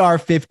like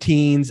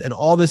AR-15s and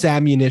all this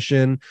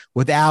ammunition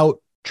without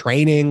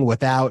training,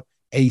 without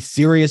a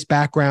serious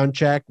background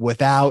check,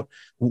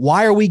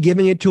 why are we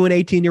giving it to an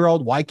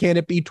 18-year-old? Why can't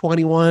it be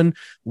 21?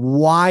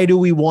 Why do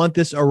we want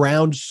this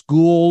around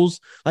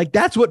schools? Like,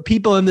 that's what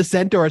people in the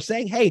center are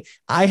saying. Hey,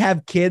 I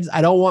have kids.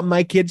 I don't want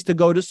my kids to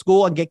go to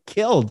school and get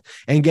killed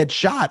and get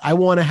shot. I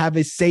want to have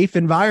a safe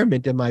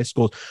environment in my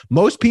schools.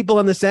 Most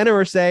people in the center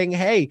are saying,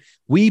 hey,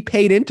 we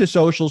paid into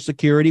Social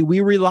Security.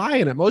 We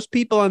rely on it. Most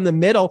people in the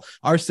middle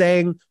are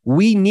saying,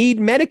 we need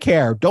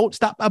Medicare. Don't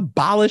stop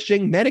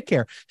abolishing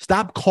Medicare.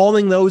 Stop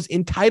calling those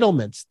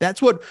entitlements.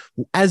 That's what,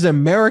 as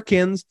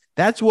Americans,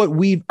 that's what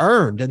we've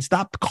earned, and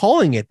stop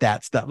calling it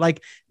that stuff.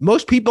 Like,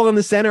 most people in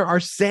the center are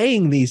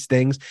saying these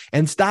things,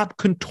 and stop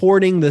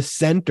contorting the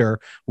center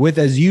with,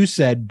 as you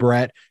said,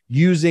 Brett,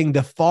 using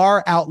the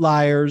far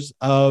outliers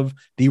of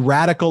the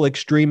radical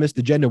extremist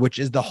agenda, which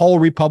is the whole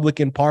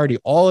Republican Party,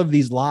 all of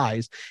these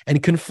lies,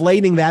 and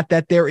conflating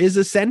that there is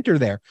a center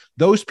there.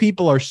 Those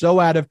people are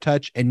so out of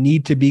touch and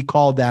need to be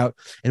called out,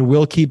 and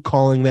we'll keep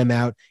calling them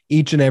out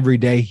each and every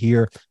day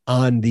here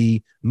on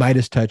the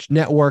Midas Touch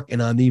Network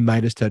and on the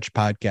Midas Touch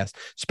podcast.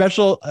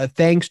 Special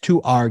thanks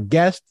to our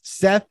guest,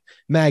 Seth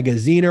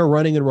Magaziner,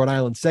 running in Rhode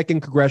Island's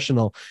 2nd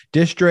Congressional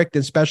District.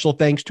 And special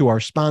thanks to our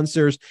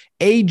sponsors,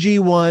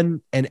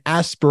 AG1 and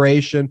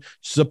Aspiration.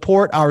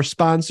 Support our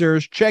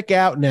sponsors. Check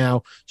out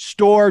now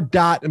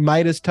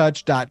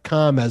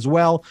store.MidasTouch.com as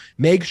well.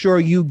 Make sure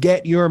you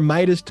get your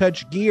Midas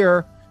Touch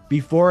gear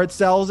before it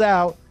sells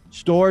out.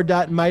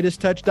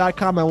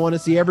 Store.MidasTouch.com. I want to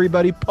see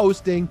everybody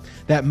posting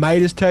that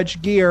Midas Touch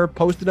gear.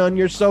 Post it on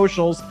your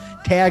socials.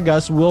 Tag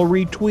us. We'll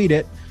retweet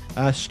it.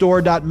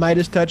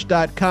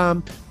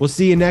 Store.MidasTouch.com. We'll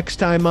see you next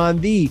time on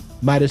the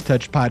Midas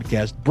Touch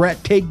podcast.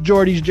 Brett, take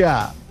Jordy's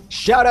job.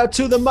 Shout out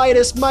to the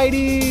Midas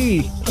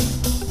Mighty.